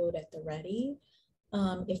or code at the ready.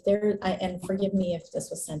 If there, and forgive me if this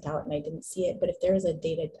was sent out and I didn't see it, but if there's a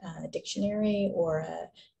data dictionary or a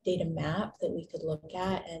data map that we could look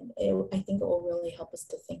at, and I think it will really help us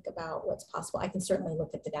to think about what's possible. I can certainly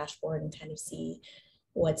look at the dashboard and kind of see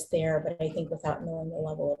what's there, but I think without knowing the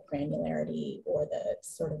level of granularity or the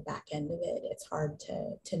sort of back end of it, it's hard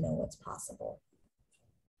to know what's possible.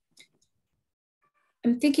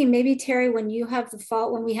 I'm thinking maybe, Terry, when you have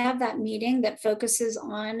when we have that meeting that focuses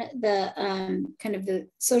on the kind of the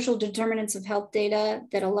social determinants of health data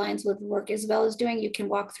that aligns with work Isabel is doing, you can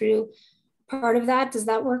walk through part of that. Does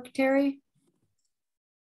that work, Terry?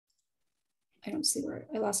 I don't see where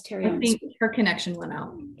I lost Terry. I think her connection went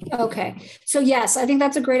out. Okay, so yes, I think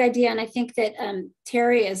that's a great idea. And I think that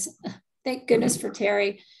Terry is, thank goodness for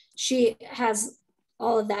Terry. She has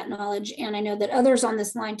all of that knowledge. And I know that others on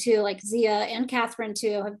this line too, like Zia and Catherine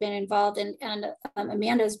too, have been involved, and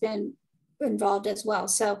Amanda has been involved as well.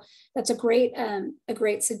 So that's a great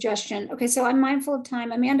suggestion. Okay, so I'm mindful of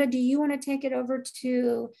time. Amanda, do you want to take it over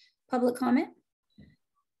to public comment?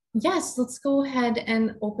 Yes, let's go ahead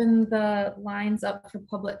and open the lines up for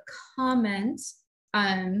public comment.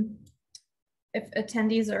 If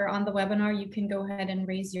attendees are on the webinar, you can go ahead and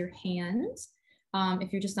raise your hand.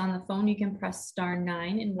 If you're just on the phone, you can press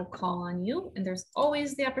 *9 and we'll call on you. And there's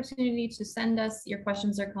always the opportunity to send us your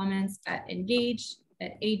questions or comments at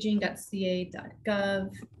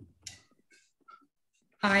engage@aging.ca.gov.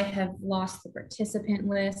 I have lost the participant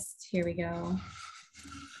list. Here we go.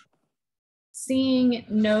 Seeing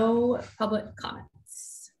no public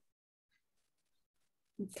comments.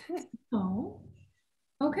 Okay. Oh,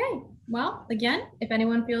 okay. Well, again, if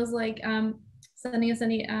anyone feels like sending us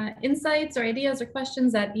any insights or ideas or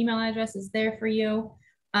questions, that email address is there for you.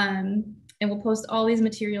 And we'll post all these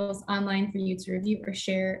materials online for you to review or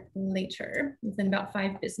share later within about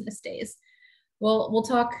 5 business days. We'll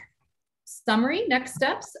talk summary, next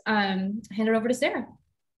steps. Hand it over to Sarah.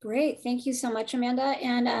 Great, thank you so much, Amanda.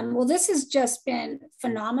 And well, this has just been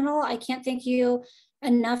phenomenal. I can't thank you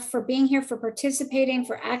enough for being here, for participating,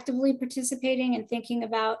 for actively participating and thinking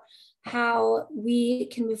about how we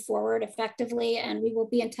can move forward effectively. And we will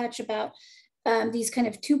be in touch about these kind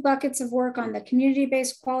of 2 buckets of work on the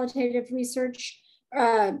community-based qualitative research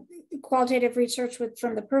from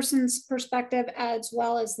the person's perspective, as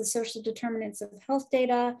well as the social determinants of health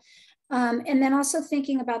data. And then also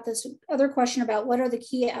thinking about this other question about what are the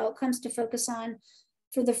key outcomes to focus on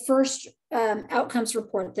for the first outcomes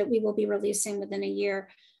report that we will be releasing within a year.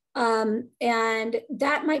 And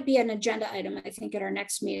that might be an agenda item, I think, at our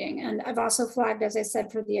next meeting. And I've also flagged, as I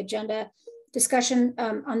said, for the agenda discussion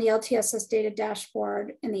on the LTSS data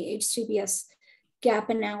dashboard and the HCBS gap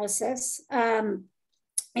analysis.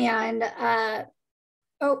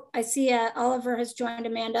 Oh, I see Oliver has joined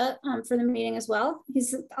Amanda for the meeting as well.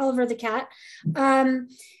 He's Oliver the cat. And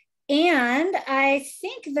I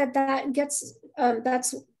think that gets,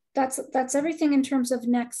 that's everything in terms of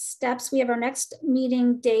next steps. We have our next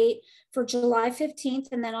meeting date for July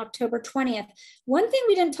 15th and then October 20th. One thing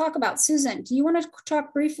we didn't talk about, Susan, do you want to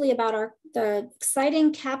talk briefly about the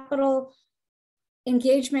exciting capital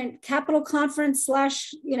engagement, capital conference /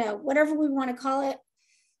 whatever we want to call it,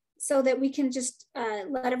 so that we can just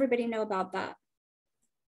let everybody know about that?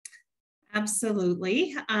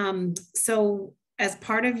 Absolutely. So as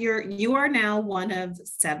part of you are now one of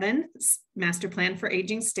 7 Master Plan for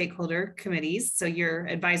Aging stakeholder committees. So your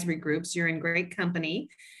advisory groups, you're in great company.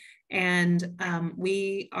 And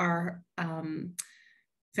we are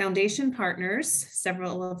foundation partners,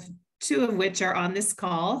 2 of which are on this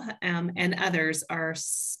call, and others are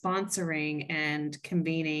sponsoring and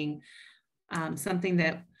convening something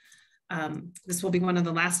that this will be one of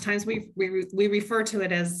the last times we refer to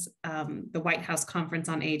it as the White House Conference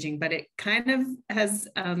on Aging, but it kind of has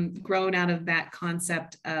grown out of that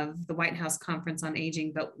concept of the White House Conference on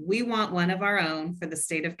Aging, but we want one of our own for the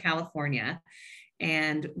state of California.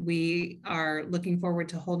 And we are looking forward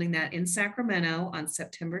to holding that in Sacramento on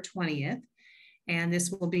September 20th. And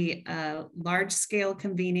this will be a large scale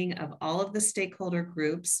convening of all of the stakeholder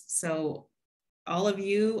groups. So all of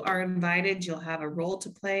you are invited. You'll have a role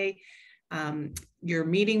to play. Your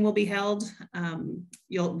meeting will be held.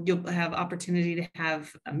 You'll have opportunity to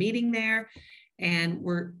have a meeting there. And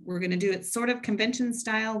we're going to do it sort of convention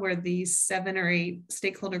style, where these 7 or 8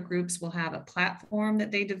 stakeholder groups will have a platform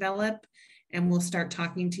that they develop. And we'll start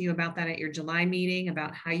talking to you about that at your July meeting,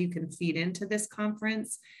 about how you can feed into this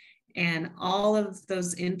conference. And all of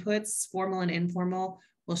those inputs, formal and informal,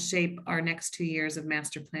 will shape our next 2 years of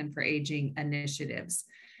Master Plan for Aging initiatives.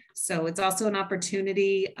 So it's also an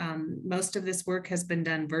opportunity. Most of this work has been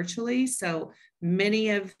done virtually. So many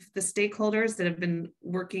of the stakeholders that have been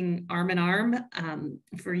working arm in arm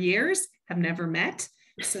for years have never met.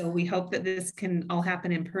 So we hope that this can all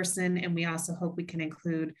happen in person. And we also hope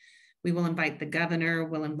we will invite the governor,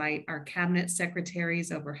 we'll invite our cabinet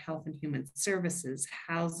secretaries over Health and Human Services,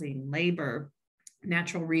 Housing, Labor,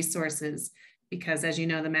 Natural Resources, because as you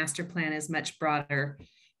know, the master plan is much broader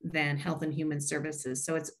than Health and Human Services.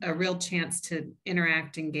 So it's a real chance to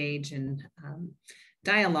interact, engage, and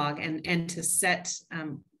dialogue, and to set,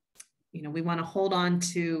 we want to hold on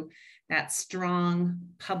to that strong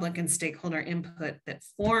public and stakeholder input that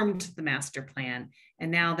formed the master plan.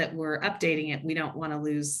 And now that we're updating it, we don't want to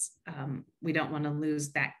lose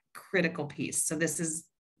that critical piece. So this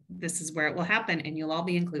is where it will happen, and you'll all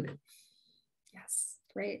be included. Yes,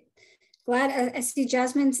 great. Glad I see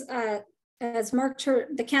Jasmine's has marked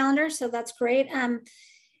the calendar, so that's great.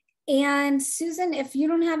 And Susan, if you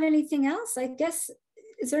don't have anything else, I guess,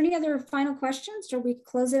 is there any other final questions, or we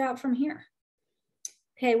close it out from here?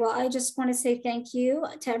 Okay, well, I just want to say thank you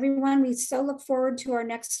to everyone. We so look forward to our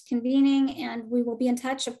next convening, and we will be in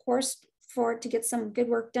touch, of course, to get some good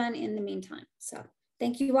work done in the meantime. So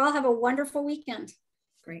thank you all. Have a wonderful weekend.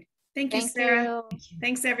 Great. Thank you, Sarah.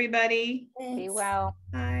 Thanks, everybody. Thanks. Be well.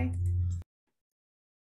 Bye.